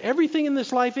 listen, everything in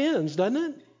this life ends, doesn't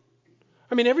it?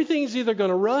 I mean, everything is either going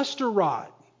to rust or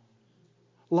rot,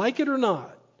 like it or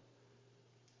not.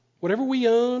 Whatever we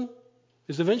own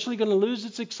is eventually going to lose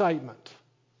its excitement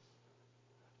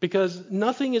because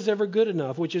nothing is ever good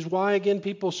enough, which is why, again,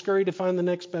 people scurry to find the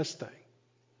next best thing.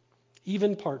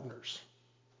 Even partners,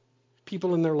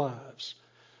 people in their lives.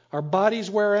 Our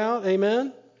bodies wear out,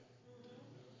 amen?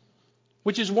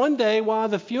 Which is one day why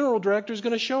the funeral director is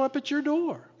going to show up at your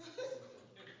door.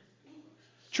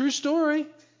 True story.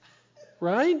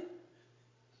 Right?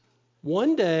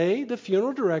 One day, the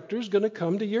funeral director is going to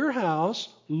come to your house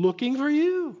looking for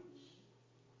you.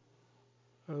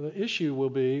 The issue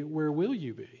will be, where will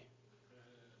you be?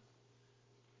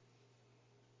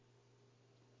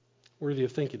 Worthy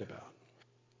of thinking about.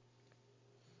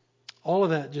 All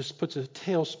of that just puts a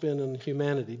tailspin on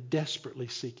humanity, desperately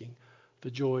seeking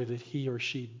the joy that he or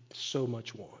she so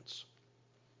much wants.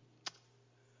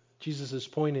 Jesus'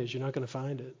 point is you're not going to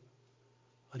find it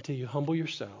until you humble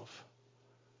yourself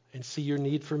and see your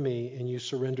need for me and you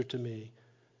surrender to me,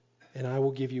 and I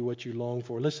will give you what you long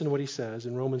for. Listen to what he says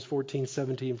in Romans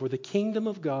 14:17. For the kingdom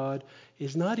of God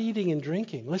is not eating and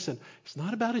drinking. Listen, it's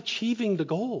not about achieving the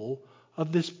goal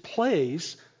of this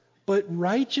place, but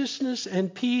righteousness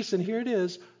and peace, and here it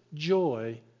is,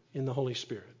 joy in the Holy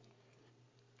Spirit.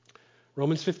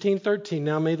 Romans 15:13.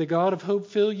 Now may the God of hope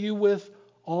fill you with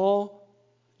all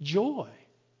joy.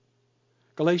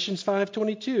 Galatians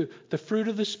 5:22. The fruit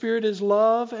of the Spirit is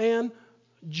love and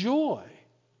joy.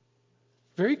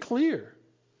 Very clear.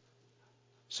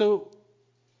 So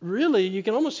really, you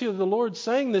can almost hear the Lord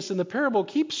saying this in the parable.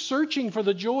 Keep searching for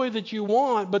the joy that you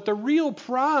want, but the real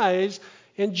prize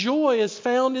and joy is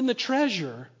found in the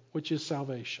treasure, which is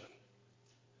salvation.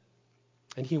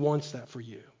 And he wants that for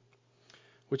you.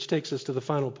 Which takes us to the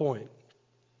final point.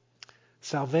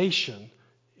 Salvation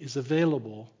is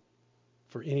available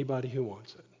for anybody who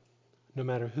wants it, no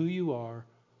matter who you are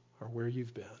or where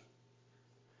you've been.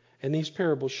 And these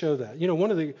parables show that. You know,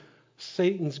 one of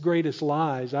Satan's greatest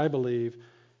lies, I believe,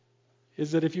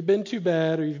 is that if you've been too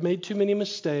bad or you've made too many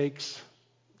mistakes,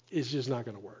 it's just not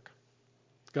going to work.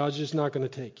 God's just not going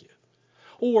to take you.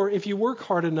 Or if you work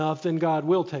hard enough, then God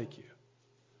will take you,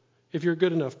 if you're a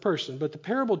good enough person. But the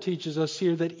parable teaches us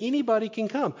here that anybody can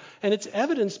come. And it's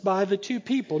evidenced by the two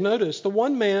people. Notice, the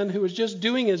one man who was just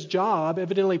doing his job,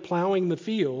 evidently plowing the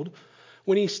field,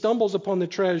 when he stumbles upon the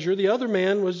treasure, the other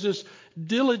man was just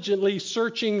diligently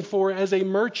searching for, as a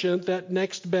merchant, that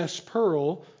next best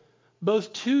pearl.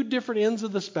 Both two different ends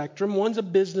of the spectrum. One's a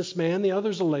businessman, the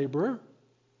other's a laborer.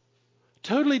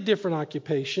 Totally different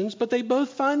occupations, but they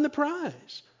both find the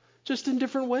prize, just in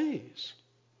different ways.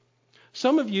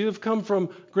 Some of you have come from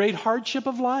great hardship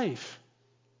of life.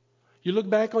 You look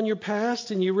back on your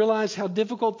past and you realize how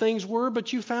difficult things were,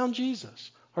 but you found Jesus.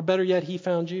 Or better yet, he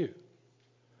found you.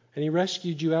 And he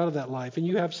rescued you out of that life, and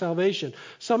you have salvation.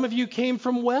 Some of you came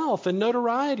from wealth and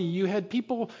notoriety. You had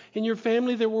people in your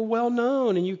family that were well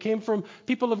known, and you came from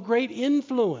people of great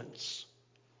influence.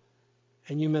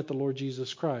 And you met the Lord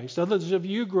Jesus Christ. Others of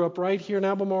you grew up right here in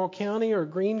Albemarle County or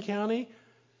Greene County,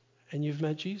 and you've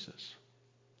met Jesus.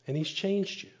 And he's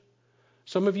changed you.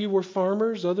 Some of you were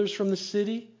farmers, others from the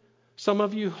city. Some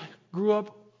of you grew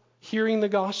up hearing the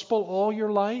gospel all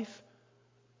your life.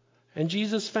 And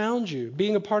Jesus found you,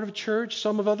 being a part of a church,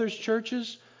 some of others'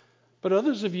 churches. But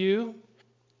others of you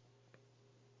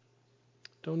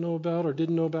don't know about or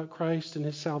didn't know about Christ and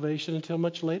his salvation until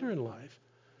much later in life.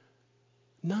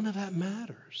 None of that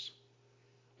matters.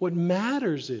 What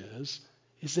matters is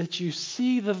that you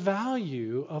see the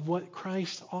value of what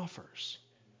Christ offers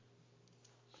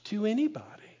to anybody.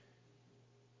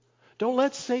 Don't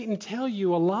let Satan tell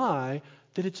you a lie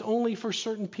that it's only for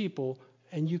certain people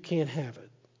and you can't have it.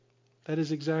 That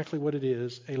is exactly what it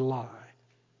is, a lie.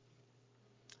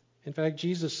 In fact,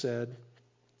 Jesus said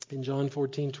in John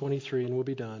 14:23, and we'll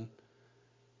be done,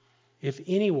 if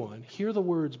anyone, hear the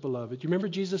words, beloved. You remember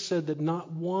Jesus said that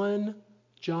not one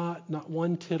jot, not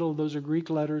one tittle, those are Greek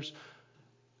letters,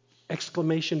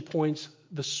 exclamation points,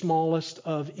 the smallest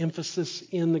of emphasis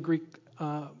in the Greek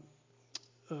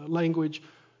language,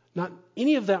 not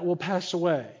any of that will pass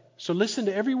away. So listen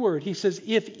to every word. He says,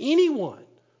 if anyone,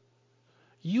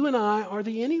 you and I are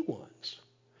the anyones.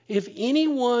 If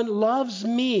anyone loves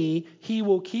me, he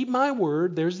will keep my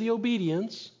word. There's the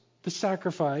obedience, the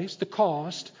sacrifice, the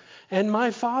cost. And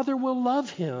my Father will love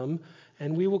him,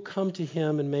 and we will come to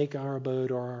him and make our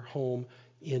abode or our home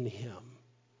in him.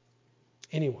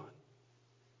 Anyone.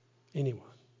 Anyone.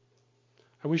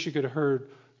 I wish you could have heard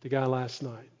the guy last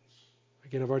night.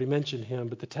 Again, I've already mentioned him,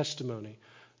 but the testimony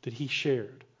that he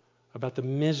shared about the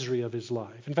misery of his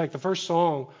life. In fact, the first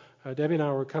song, Debbie and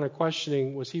I were kind of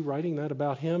questioning, was he writing that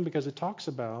about him? Because it talks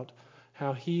about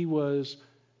how he was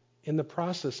in the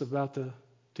process about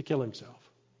to kill himself.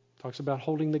 It talks about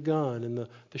holding the gun and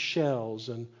the shells.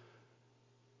 And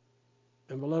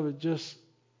beloved,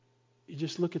 you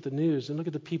just look at the news and look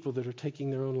at the people that are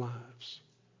taking their own lives.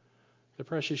 The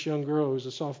precious young girl who was a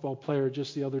softball player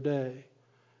just the other day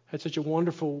had such a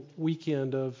wonderful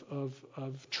weekend of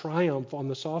triumph on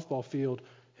the softball field,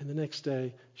 and the next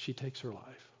day she takes her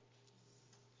life.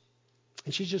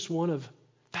 And she's just one of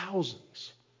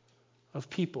thousands of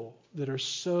people that are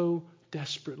so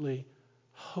desperately,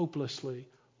 hopelessly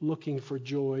looking for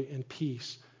joy and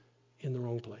peace in the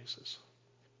wrong places.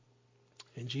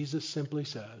 And Jesus simply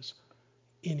says,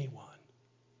 anyone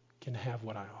can have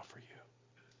what I offer you.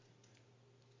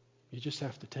 You just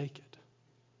have to take it.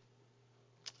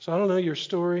 So I don't know your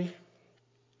story,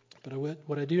 but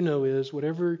what I do know is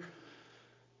whatever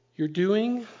you're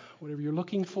doing, whatever you're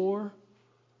looking for,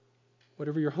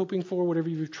 whatever you're hoping for, whatever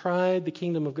you've tried, the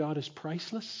kingdom of God is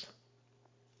priceless.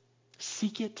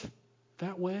 Seek it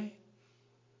that way.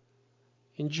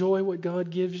 Enjoy what God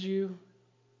gives you.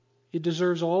 It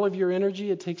deserves all of your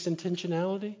energy. It takes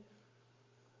intentionality,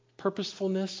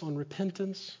 purposefulness on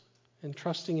repentance, and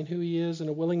trusting in who He is,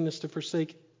 and a willingness to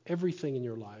forsake everything in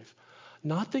your life.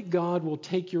 Not that God will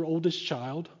take your oldest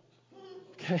child,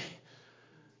 okay?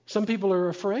 Some people are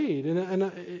afraid, and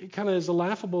it kind of is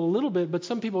laughable a little bit, but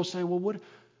some people say, well,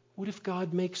 what if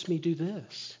God makes me do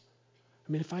this?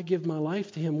 I mean, if I give my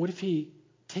life to Him, what if He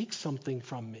takes something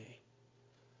from me?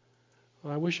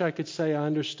 Well, I wish I could say I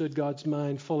understood God's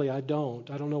mind fully. I don't.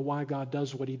 I don't know why God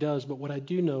does what He does, but what I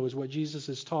do know is what Jesus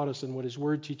has taught us and what His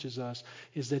Word teaches us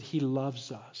is that He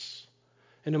loves us.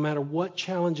 And no matter what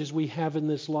challenges we have in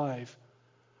this life,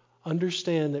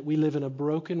 understand that we live in a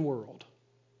broken world,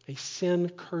 a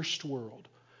sin-cursed world,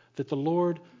 that the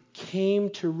Lord came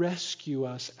to rescue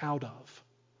us out of.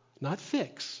 Not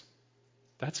fix.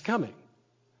 That's coming.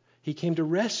 He came to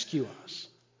rescue us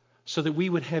so that we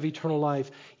would have eternal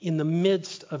life in the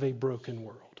midst of a broken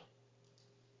world.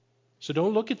 So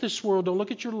don't look at this world, don't look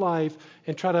at your life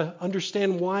and try to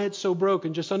understand why it's so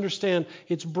broken. Just understand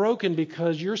it's broken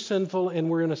because you're sinful and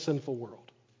we're in a sinful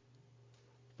world.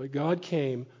 But God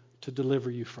came to deliver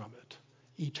you from it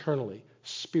eternally,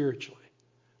 spiritually.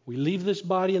 We leave this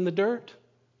body in the dirt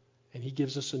and He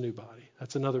gives us a new body.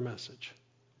 That's another message.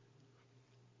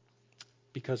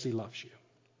 Because He loves you.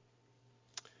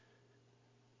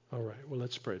 All right, well,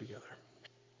 let's pray together.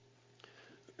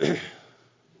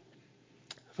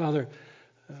 Father,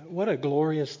 what a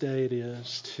glorious day it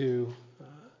is to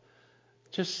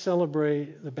just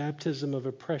celebrate the baptism of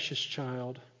a precious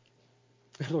child.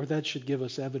 Lord, that should give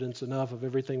us evidence enough of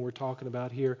everything we're talking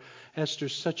about here.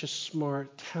 Esther's such a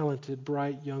smart, talented,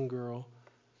 bright young girl.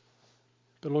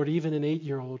 But Lord, even an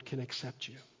 8-year-old can accept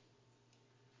you.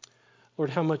 Lord,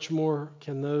 how much more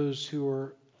can those who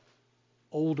are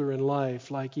older in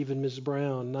life, like even Ms.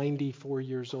 Brown, 94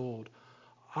 years old,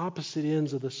 opposite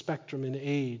ends of the spectrum in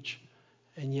age,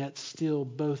 and yet still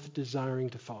both desiring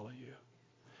to follow you?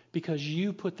 Because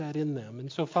you put that in them.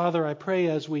 And so, Father, I pray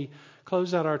as we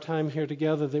close out our time here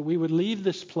together that we would leave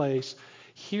this place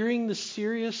hearing the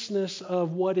seriousness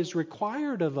of what is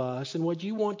required of us and what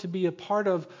you want to be a part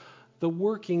of the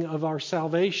working of our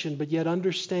salvation, but yet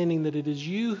understanding that it is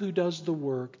you who does the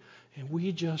work and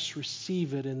we just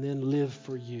receive it and then live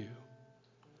for you.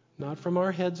 Not from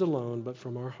our heads alone, but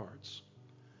from our hearts.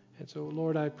 And so,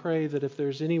 Lord, I pray that if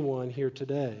there's anyone here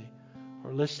today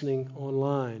or listening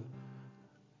online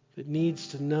that needs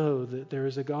to know that there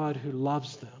is a God who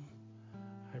loves them,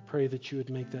 I pray that you would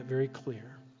make that very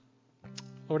clear.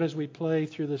 Lord, as we play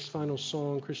through this final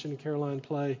song, Christian and Caroline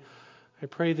play, I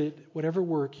pray that whatever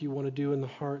work you want to do in the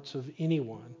hearts of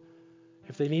anyone,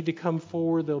 if they need to come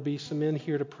forward, there'll be some men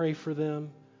here to pray for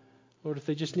them. Lord, if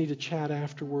they just need to chat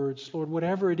afterwards, Lord,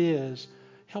 whatever it is,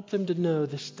 help them to know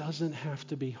this doesn't have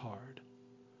to be hard.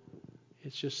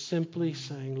 It's just simply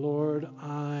saying, Lord,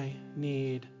 I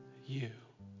need you.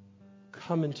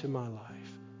 Come into my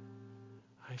life.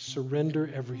 I surrender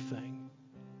everything.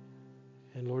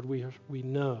 And Lord, we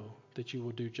know that you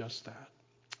will do just that.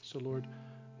 So Lord,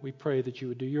 we pray that you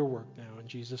would do your work now in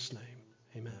Jesus' name.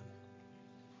 Amen.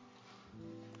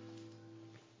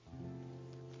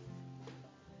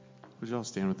 Would you all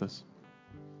stand with us?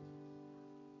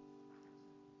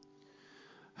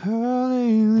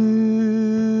 Hallelujah,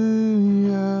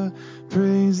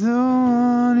 praise the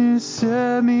one who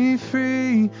set me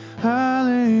free.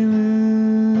 Hallelujah,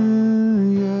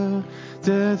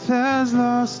 death has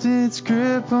lost its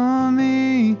grip on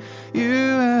me. You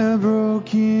have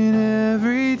broken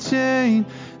every chain.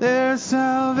 There's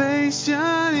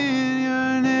salvation in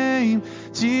your name,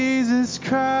 Jesus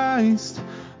Christ,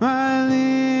 my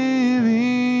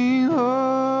living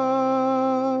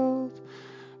hope.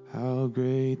 How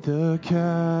great the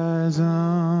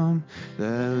chasm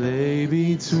that lay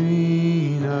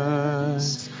between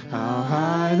us. How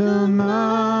high the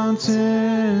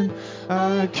mountain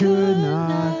I could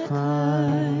not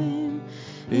climb.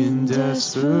 In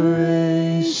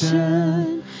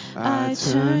desperation, I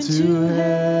turned to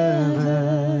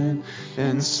heaven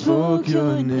and spoke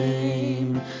your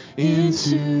name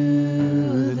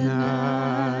into the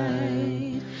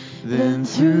night. Then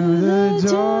through the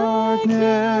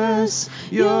darkness,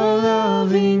 your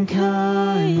loving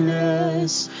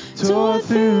kindness tore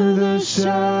through the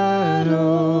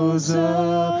shadows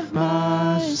of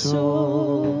my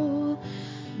soul.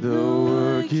 The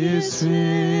work is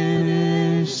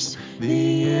finished,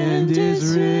 the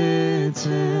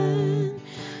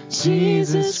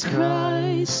Jesus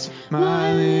Christ,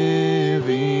 my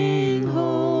living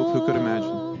hope. Who could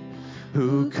imagine?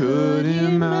 Who could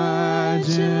imagine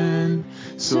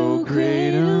so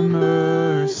great a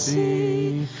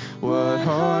mercy? What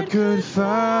heart could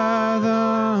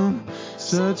fathom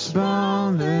such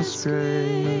boundless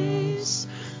grace?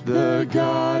 The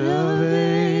God of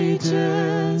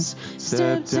ages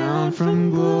stepped down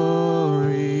from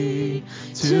glory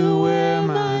to wear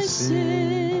my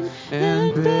sin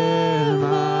and bear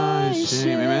my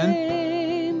shame.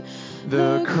 Amen.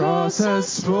 The cross has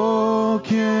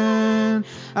spoken,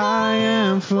 I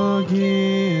am forgiven.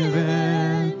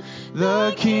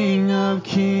 The King of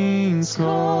Kings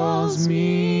calls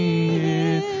me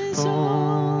his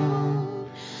own.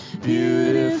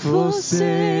 Beautiful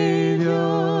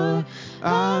Savior,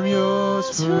 I'm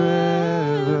yours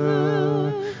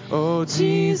forever. Oh,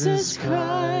 Jesus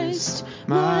Christ,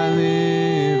 my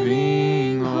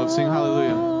living hope. Sing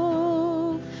hallelujah.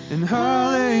 And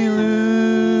hallelujah,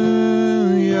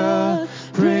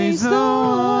 praise the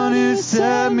one who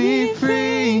set me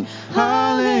free.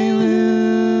 Hallelujah,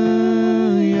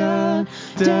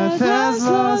 death has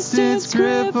lost its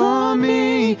grip on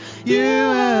me. You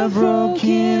have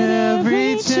broken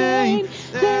every chain.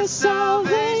 There's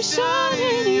salvation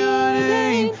in your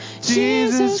name.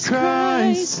 Jesus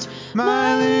Christ,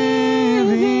 my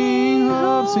living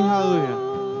hope. Sing hallelujah.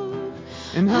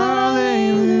 And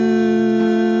hallelujah,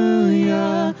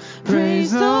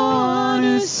 praise the one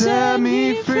who set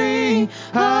me free.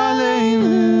 Hallelujah,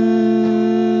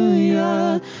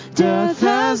 death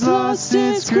has lost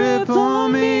its grip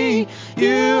on me.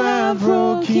 You have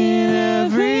broken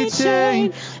every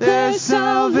chain. There's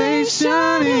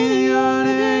salvation in your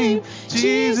name.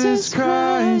 Jesus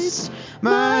Christ,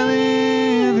 my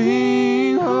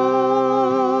living hope.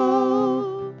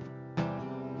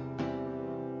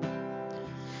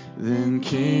 Then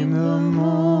came the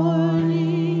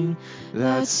morning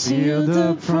that sealed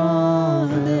the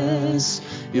promise.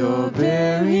 Your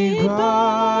buried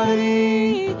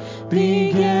body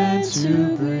began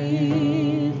to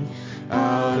breathe.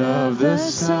 Out of the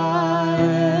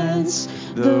silence,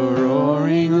 the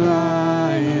roaring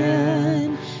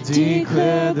lion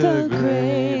declared the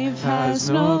grave has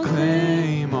no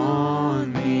claim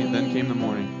on me. Then came the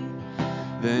morning.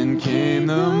 Then came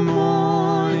the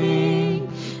morning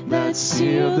that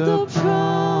sealed the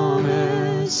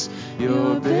promise.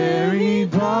 Your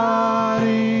buried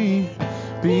body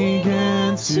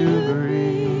began to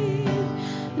breathe.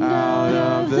 Out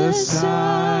of the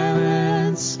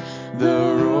silence,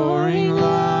 the roaring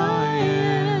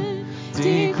lion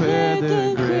declared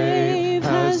the grave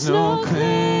has no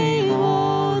claim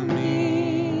on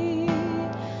me.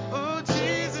 Oh,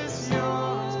 Jesus,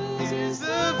 yours is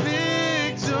the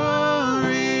victory.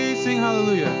 Sing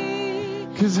hallelujah.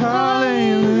 'Cause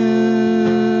hallelujah,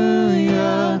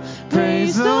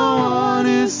 praise the one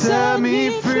who set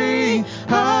me free.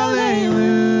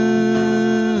 Hallelujah,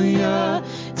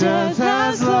 death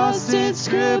has lost its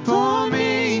grip on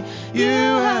me. You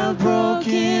have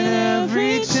broken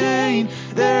every chain.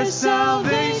 There's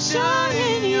salvation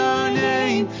in your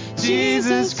name.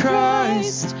 Jesus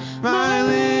Christ, my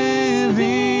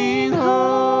living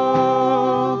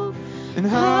hope. And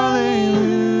hallelujah,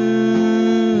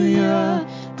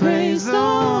 praise the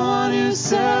one who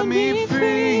set me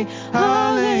free.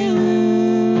 Hallelujah,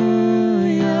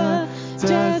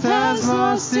 death has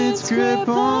lost its grip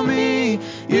on me.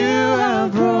 You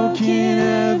have broken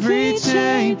every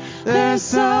chain. There's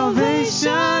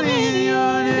salvation in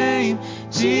your name.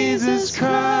 Jesus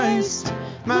Christ,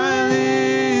 my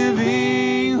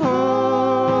living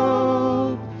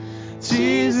hope.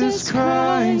 Jesus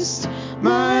Christ,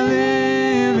 my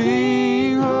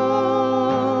living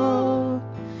hope.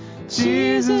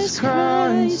 Jesus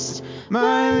Christ,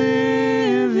 my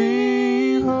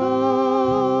living hope.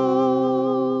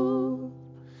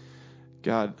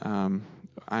 God, I'm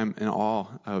in awe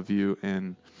of you,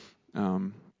 and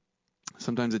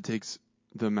sometimes it takes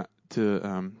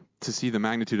to see the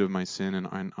magnitude of my sin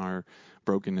and our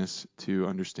brokenness to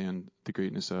understand the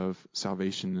greatness of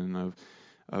salvation and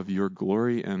of your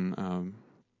glory and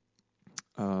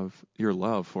of your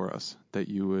love for us. That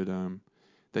you would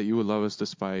love us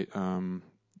despite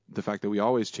the fact that we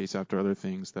always chase after other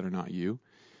things that are not you,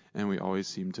 and we always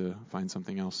seem to find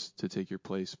something else to take your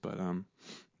place. But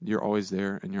you're always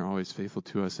there, and you're always faithful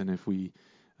to us. And if we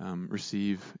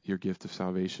receive your gift of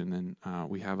salvation, then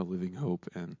we have a living hope,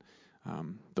 and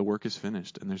the work is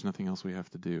finished, and there's nothing else we have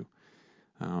to do.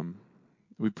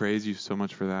 We praise you so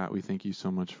much for that. We thank you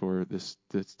so much for this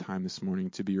time this morning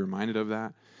to be reminded of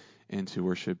that and to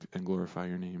worship and glorify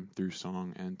your name through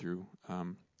song and through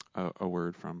a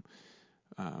word from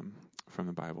from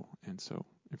the Bible. And so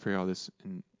I pray all this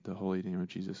in the holy name of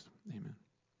Jesus. Amen.